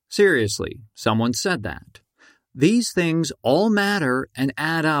 Seriously, someone said that. These things all matter and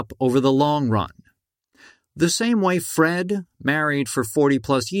add up over the long run. The same way Fred, married for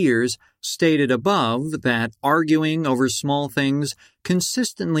 40-plus years, stated above that arguing over small things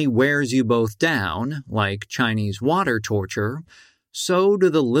consistently wears you both down, like Chinese water torture, so do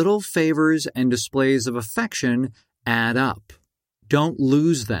the little favors and displays of affection add up. Don't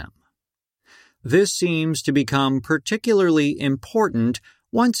lose them. This seems to become particularly important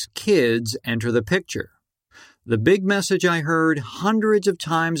once kids enter the picture. The big message I heard hundreds of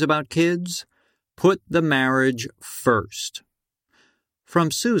times about kids: put the marriage first.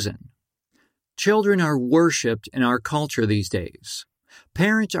 From Susan. Children are worshipped in our culture these days.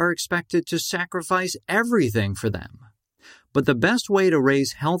 Parents are expected to sacrifice everything for them. But the best way to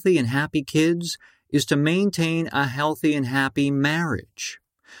raise healthy and happy kids is to maintain a healthy and happy marriage.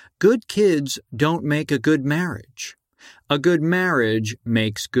 Good kids don't make a good marriage. A good marriage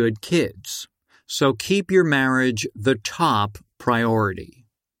makes good kids. So keep your marriage the top priority.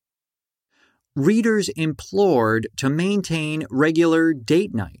 Readers implored to maintain regular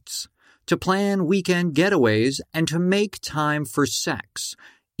date nights, to plan weekend getaways, and to make time for sex,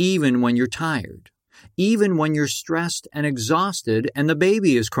 even when you're tired, even when you're stressed and exhausted and the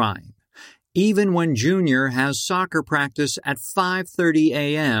baby is crying, even when Junior has soccer practice at 5:30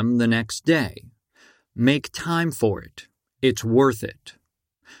 a.m. the next day. Make time for it. It's worth it.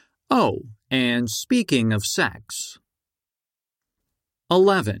 Oh, and speaking of sex.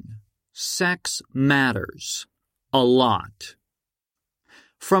 11. Sex matters. A lot.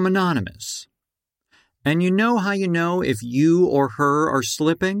 From Anonymous. And you know how you know if you or her are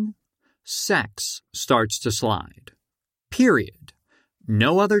slipping? Sex starts to slide. Period.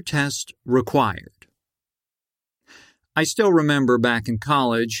 No other test required. I still remember back in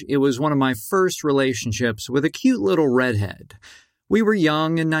college, it was one of my first relationships with a cute little redhead. We were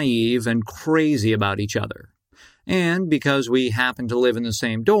young and naive and crazy about each other. And because we happened to live in the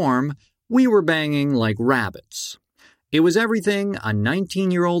same dorm, we were banging like rabbits. It was everything a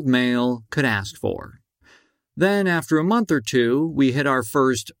 19-year-old male could ask for. Then, after a month or two, we hit our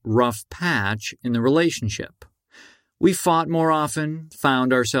first rough patch in the relationship. We fought more often,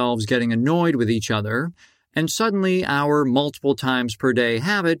 found ourselves getting annoyed with each other, and suddenly our multiple times per day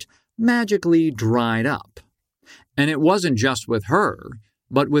habit magically dried up. And it wasn't just with her,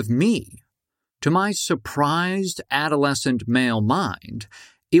 but with me. To my surprised adolescent male mind,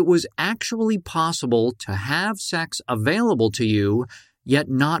 it was actually possible to have sex available to you, yet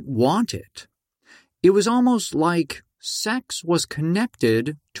not want it. It was almost like sex was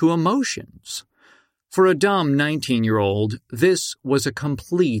connected to emotions. For a dumb 19-year-old, this was a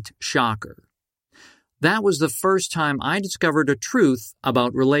complete shocker. That was the first time I discovered a truth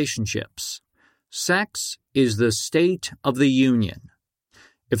about relationships. Sex is the state of the union.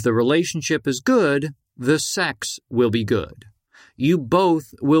 If the relationship is good, the sex will be good. You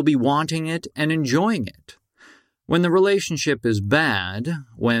both will be wanting it and enjoying it. When the relationship is bad,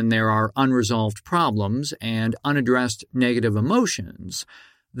 when there are unresolved problems and unaddressed negative emotions,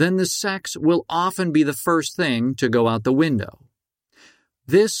 then the sex will often be the first thing to go out the window.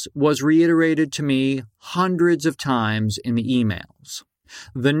 This was reiterated to me hundreds of times in the emails.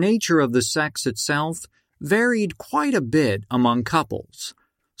 The nature of the sex itself varied quite a bit among couples.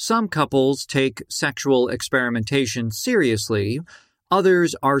 Some couples take sexual experimentation seriously,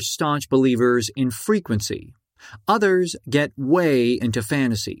 others are staunch believers in frequency, others get way into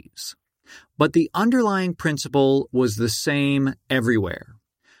fantasies. But the underlying principle was the same everywhere.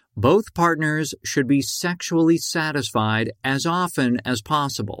 Both partners should be sexually satisfied as often as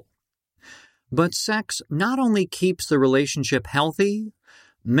possible. But sex not only keeps the relationship healthy,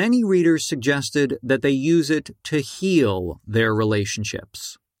 many readers suggested that they use it to heal their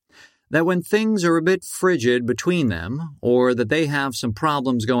relationships. That when things are a bit frigid between them, or that they have some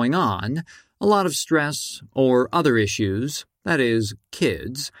problems going on, a lot of stress or other issues, that is,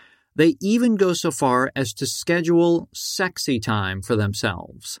 kids, They even go so far as to schedule sexy time for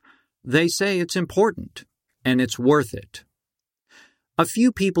themselves. They say it's important, and it's worth it. A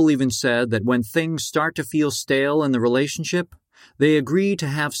few people even said that when things start to feel stale in the relationship, they agree to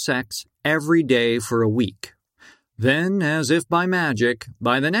have sex every day for a week. Then, as if by magic,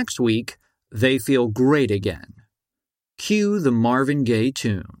 by the next week, they feel great again. Cue the Marvin Gaye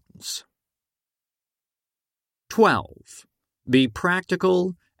tunes. 12. Be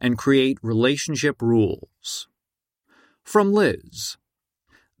practical and create relationship rules. From Liz.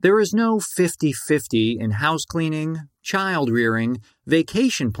 There is no 50-50 in house cleaning, child rearing,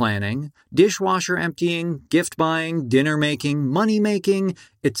 vacation planning, dishwasher emptying, gift buying, dinner making, money making,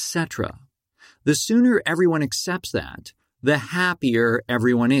 etc. The sooner everyone accepts that, the happier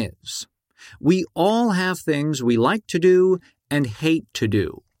everyone is. We all have things we like to do and hate to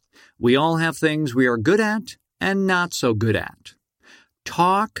do. We all have things we are good at and not so good at.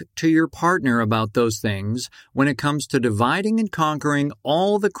 Talk to your partner about those things when it comes to dividing and conquering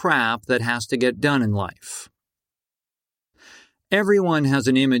all the crap that has to get done in life. Everyone has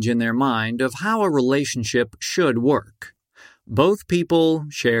an image in their mind of how a relationship should work. Both people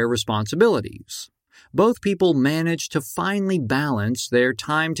share responsibilities. Both people manage to finely balance their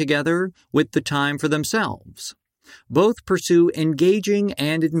time together with the time for themselves. Both pursue engaging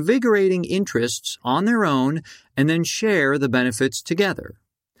and invigorating interests on their own and then share the benefits together.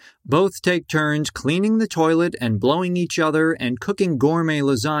 Both take turns cleaning the toilet and blowing each other and cooking gourmet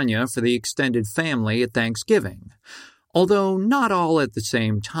lasagna for the extended family at Thanksgiving, although not all at the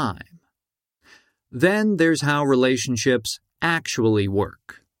same time. Then there's how relationships actually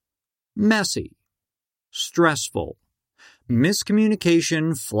work. Messy, stressful,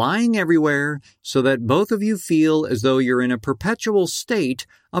 miscommunication flying everywhere so that both of you feel as though you're in a perpetual state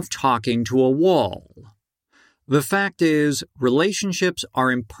of talking to a wall. The fact is, relationships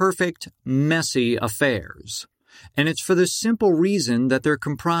are imperfect, messy affairs. And it's for the simple reason that they're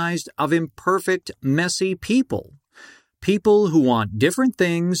comprised of imperfect, messy people. People who want different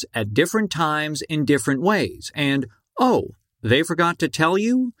things at different times in different ways. And, oh, they forgot to tell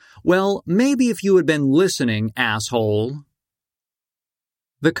you? Well, maybe if you had been listening, asshole.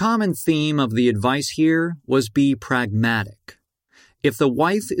 The common theme of the advice here was be pragmatic. If the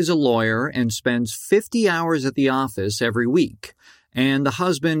wife is a lawyer and spends 50 hours at the office every week, and the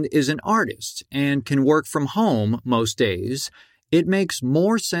husband is an artist and can work from home most days, it makes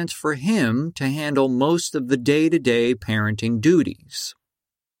more sense for him to handle most of the day-to-day parenting duties.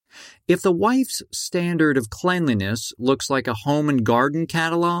 If the wife's standard of cleanliness looks like a home and garden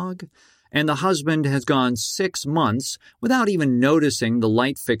catalog, and the husband has gone 6 months without even noticing the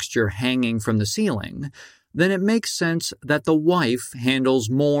light fixture hanging from the ceiling, then it makes sense that the wife handles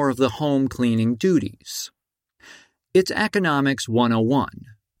more of the home cleaning duties. It's Economics 101.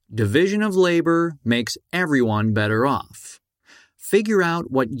 Division of labor makes everyone better off. Figure out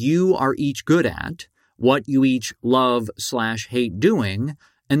what you are each good at, what you each love/hate doing,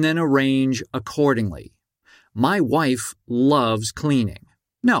 and then arrange accordingly. My wife loves cleaning.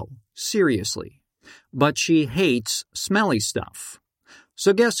 No, seriously. But she hates smelly stuff.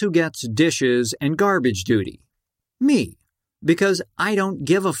 So guess who gets dishes and garbage duty? Me. Because I don't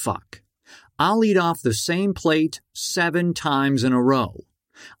give a fuck. I'll eat off the same plate 7 times in a row.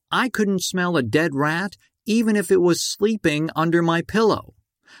 I couldn't smell a dead rat even if it was sleeping under my pillow.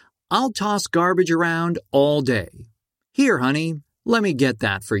 I'll toss garbage around all day. Here, honey, let me get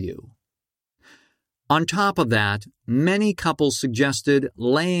that for you. On top of that, many couples suggested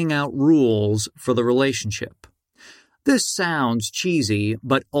laying out rules for the relationship. This sounds cheesy,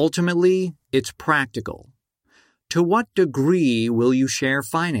 but ultimately, it's practical. To what degree will you share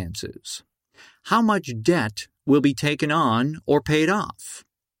finances? How much debt will be taken on or paid off?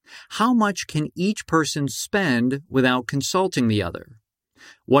 How much can each person spend without consulting the other?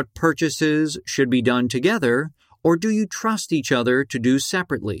 What purchases should be done together, or do you trust each other to do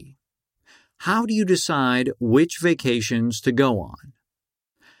separately? How do you decide which vacations to go on?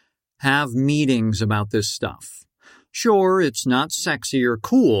 Have meetings about this stuff. Sure, it's not sexy or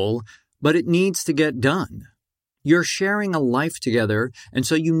cool, but it needs to get done. You're sharing a life together, and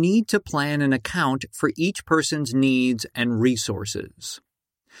so you need to plan an account for each person's needs and resources.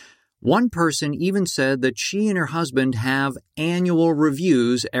 One person even said that she and her husband have annual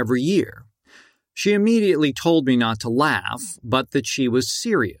reviews every year. She immediately told me not to laugh, but that she was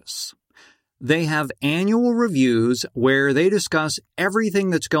serious. They have annual reviews where they discuss everything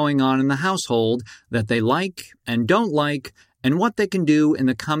that's going on in the household that they like and don't like and what they can do in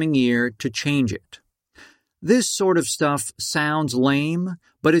the coming year to change it. This sort of stuff sounds lame,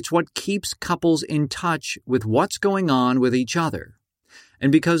 but it's what keeps couples in touch with what's going on with each other.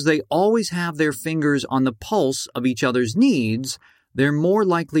 And because they always have their fingers on the pulse of each other's needs, they're more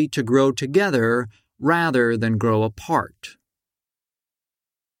likely to grow together rather than grow apart.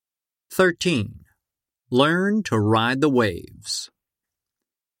 13. Learn to ride the waves.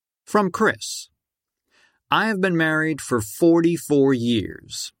 From Chris. I have been married for 44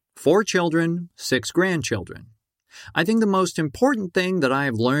 years, 4 children, 6 grandchildren. I think the most important thing that I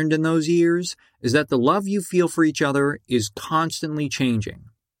have learned in those years is that the love you feel for each other is constantly changing.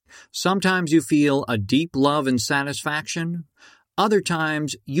 Sometimes you feel a deep love and satisfaction. Other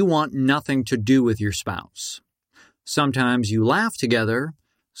times you want nothing to do with your spouse. Sometimes you laugh together.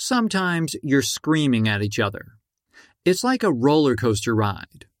 Sometimes you're screaming at each other. It's like a roller coaster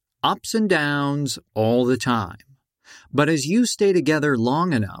ride, ups and downs all the time. But as you stay together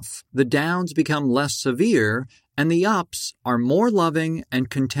long enough, the downs become less severe and the ups are more loving and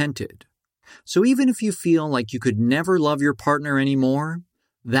contented. So even if you feel like you could never love your partner anymore,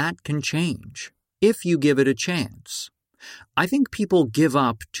 that can change if you give it a chance. I think people give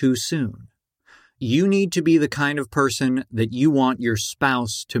up too soon. You need to be the kind of person that you want your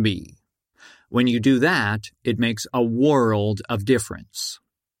spouse to be. When you do that, it makes a world of difference.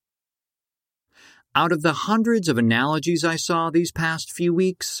 Out of the hundreds of analogies I saw these past few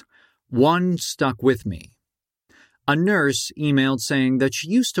weeks, one stuck with me. A nurse emailed saying that she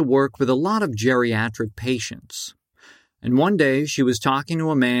used to work with a lot of geriatric patients. And one day she was talking to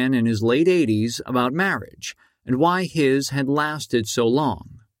a man in his late 80s about marriage and why his had lasted so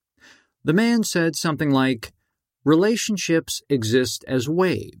long. The man said something like, "Relationships exist as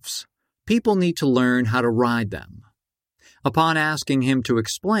waves. People need to learn how to ride them." Upon asking him to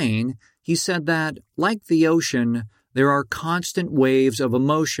explain, he said that, like the ocean, there are constant waves of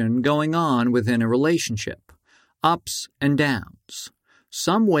emotion going on within a relationship, ups and downs.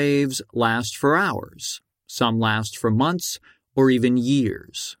 Some waves last for hours, some last for months or even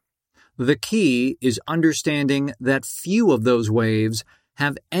years. The key is understanding that few of those waves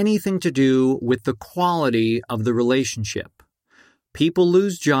have anything to do with the quality of the relationship. People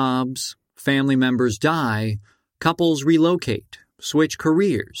lose jobs, family members die, couples relocate, switch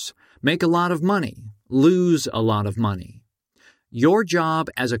careers, make a lot of money, lose a lot of money. Your job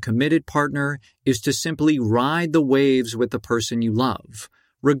as a committed partner is to simply ride the waves with the person you love,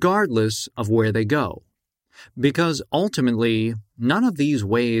 regardless of where they go. Because ultimately, none of these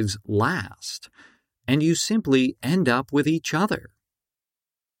waves last, and you simply end up with each other.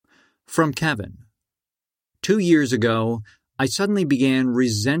 From Kevin. 2 years ago, I suddenly began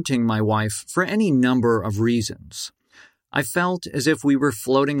resenting my wife for any number of reasons. I felt as if we were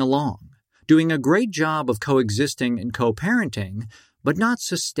floating along, doing a great job of coexisting and co-parenting, but not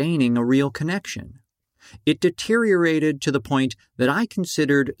sustaining a real connection. It deteriorated to the point that I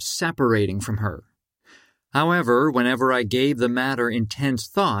considered separating from her. However, whenever I gave the matter intense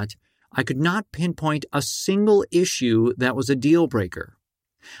thought, I could not pinpoint a single issue that was a deal breaker.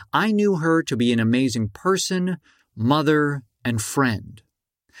 I knew her to be an amazing person, mother, and friend.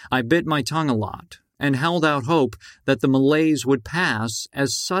 I bit my tongue a lot and held out hope that the malaise would pass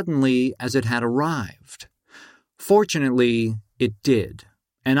as suddenly as it had arrived. Fortunately, it did,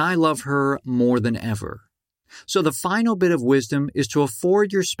 and I love her more than ever. So the final bit of wisdom is to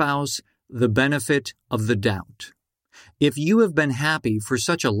afford your spouse the benefit of the doubt. If you have been happy for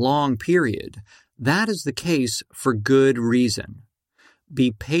such a long period, that is the case for good reason.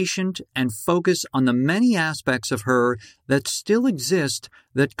 Be patient and focus on the many aspects of her that still exist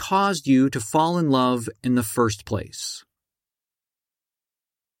that caused you to fall in love in the first place.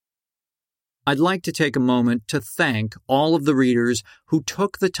 I'd like to take a moment to thank all of the readers who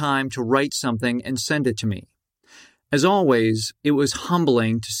took the time to write something and send it to me. As always, it was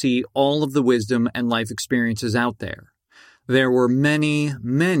humbling to see all of the wisdom and life experiences out there. There were many,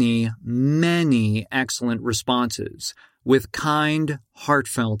 many, many excellent responses with kind,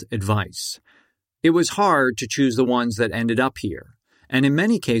 heartfelt advice. It was hard to choose the ones that ended up here, and in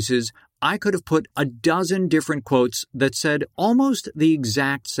many cases, I could have put a dozen different quotes that said almost the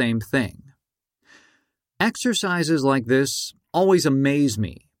exact same thing. Exercises like this always amaze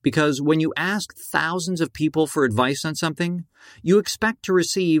me because when you ask thousands of people for advice on something, you expect to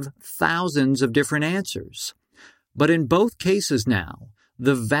receive thousands of different answers. But in both cases now,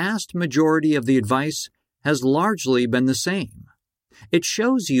 the vast majority of the advice has largely been the same. It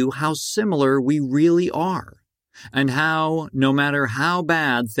shows you how similar we really are, and how, no matter how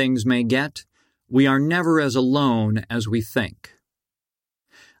bad things may get, we are never as alone as we think.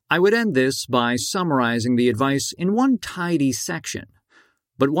 I would end this by summarizing the advice in one tidy section,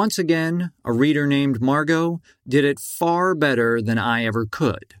 but once again, a reader named Margot did it far better than I ever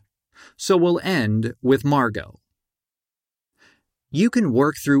could. So we'll end with Margot. You can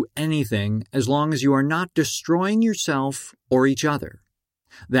work through anything as long as you are not destroying yourself or each other.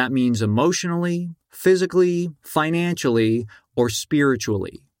 That means emotionally, physically, financially, or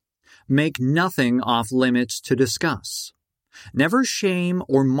spiritually. Make nothing off limits to discuss. Never shame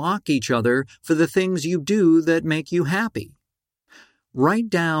or mock each other for the things you do that make you happy. Write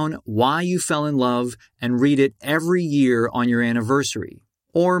down why you fell in love and read it every year on your anniversary,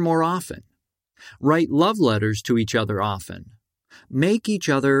 or more often. Write love letters to each other often. Make each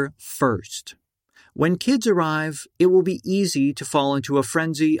other first. When kids arrive, it will be easy to fall into a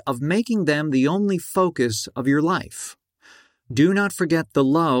frenzy of making them the only focus of your life. Do not forget the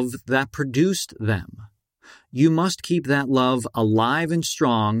love that produced them. You must keep that love alive and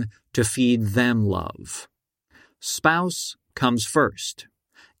strong to feed them love. Spouse comes first.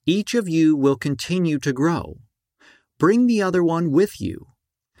 Each of you will continue to grow. Bring the other one with you.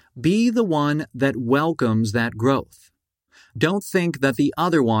 Be the one that welcomes that growth. Don't think that the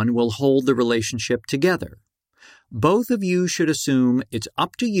other one will hold the relationship together. Both of you should assume it's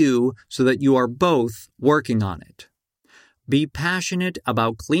up to you so that you are both working on it. Be passionate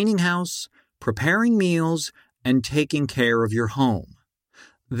about cleaning house, preparing meals, and taking care of your home.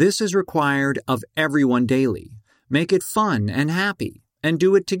 This is required of everyone daily. Make it fun and happy, and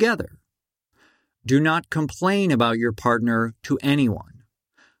do it together. Do not complain about your partner to anyone.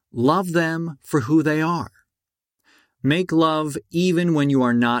 Love them for who they are. Make love even when you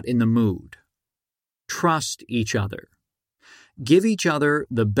are not in the mood. Trust each other. Give each other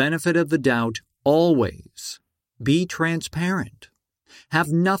the benefit of the doubt always. Be transparent. Have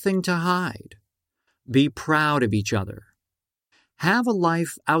nothing to hide. Be proud of each other. Have a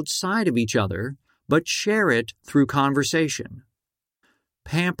life outside of each other, but share it through conversation.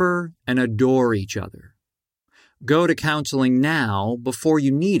 Pamper and adore each other. Go to counseling now before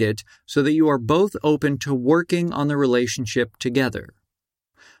you need it so that you are both open to working on the relationship together.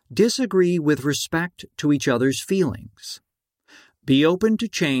 Disagree with respect to each other's feelings. Be open to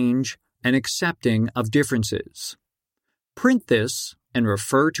change and accepting of differences. Print this and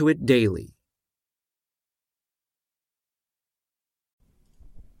refer to it daily.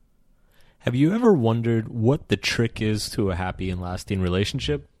 Have you ever wondered what the trick is to a happy and lasting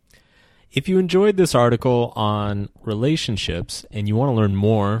relationship? If you enjoyed this article on relationships and you want to learn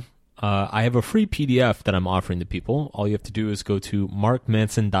more, I have a free PDF that I'm offering to people. All you have to do is go to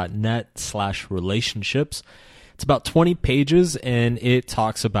markmanson.net/relationships. It's about 20 pages, and it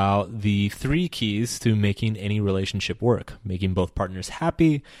talks about the 3 keys to making any relationship work, making both partners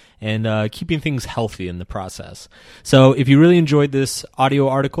happy and keeping things healthy in the process. So if you really enjoyed this audio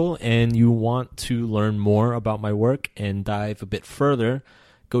article and you want to learn more about my work and dive a bit further,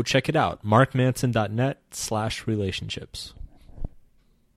 go check it out, markmanson.net/relationships.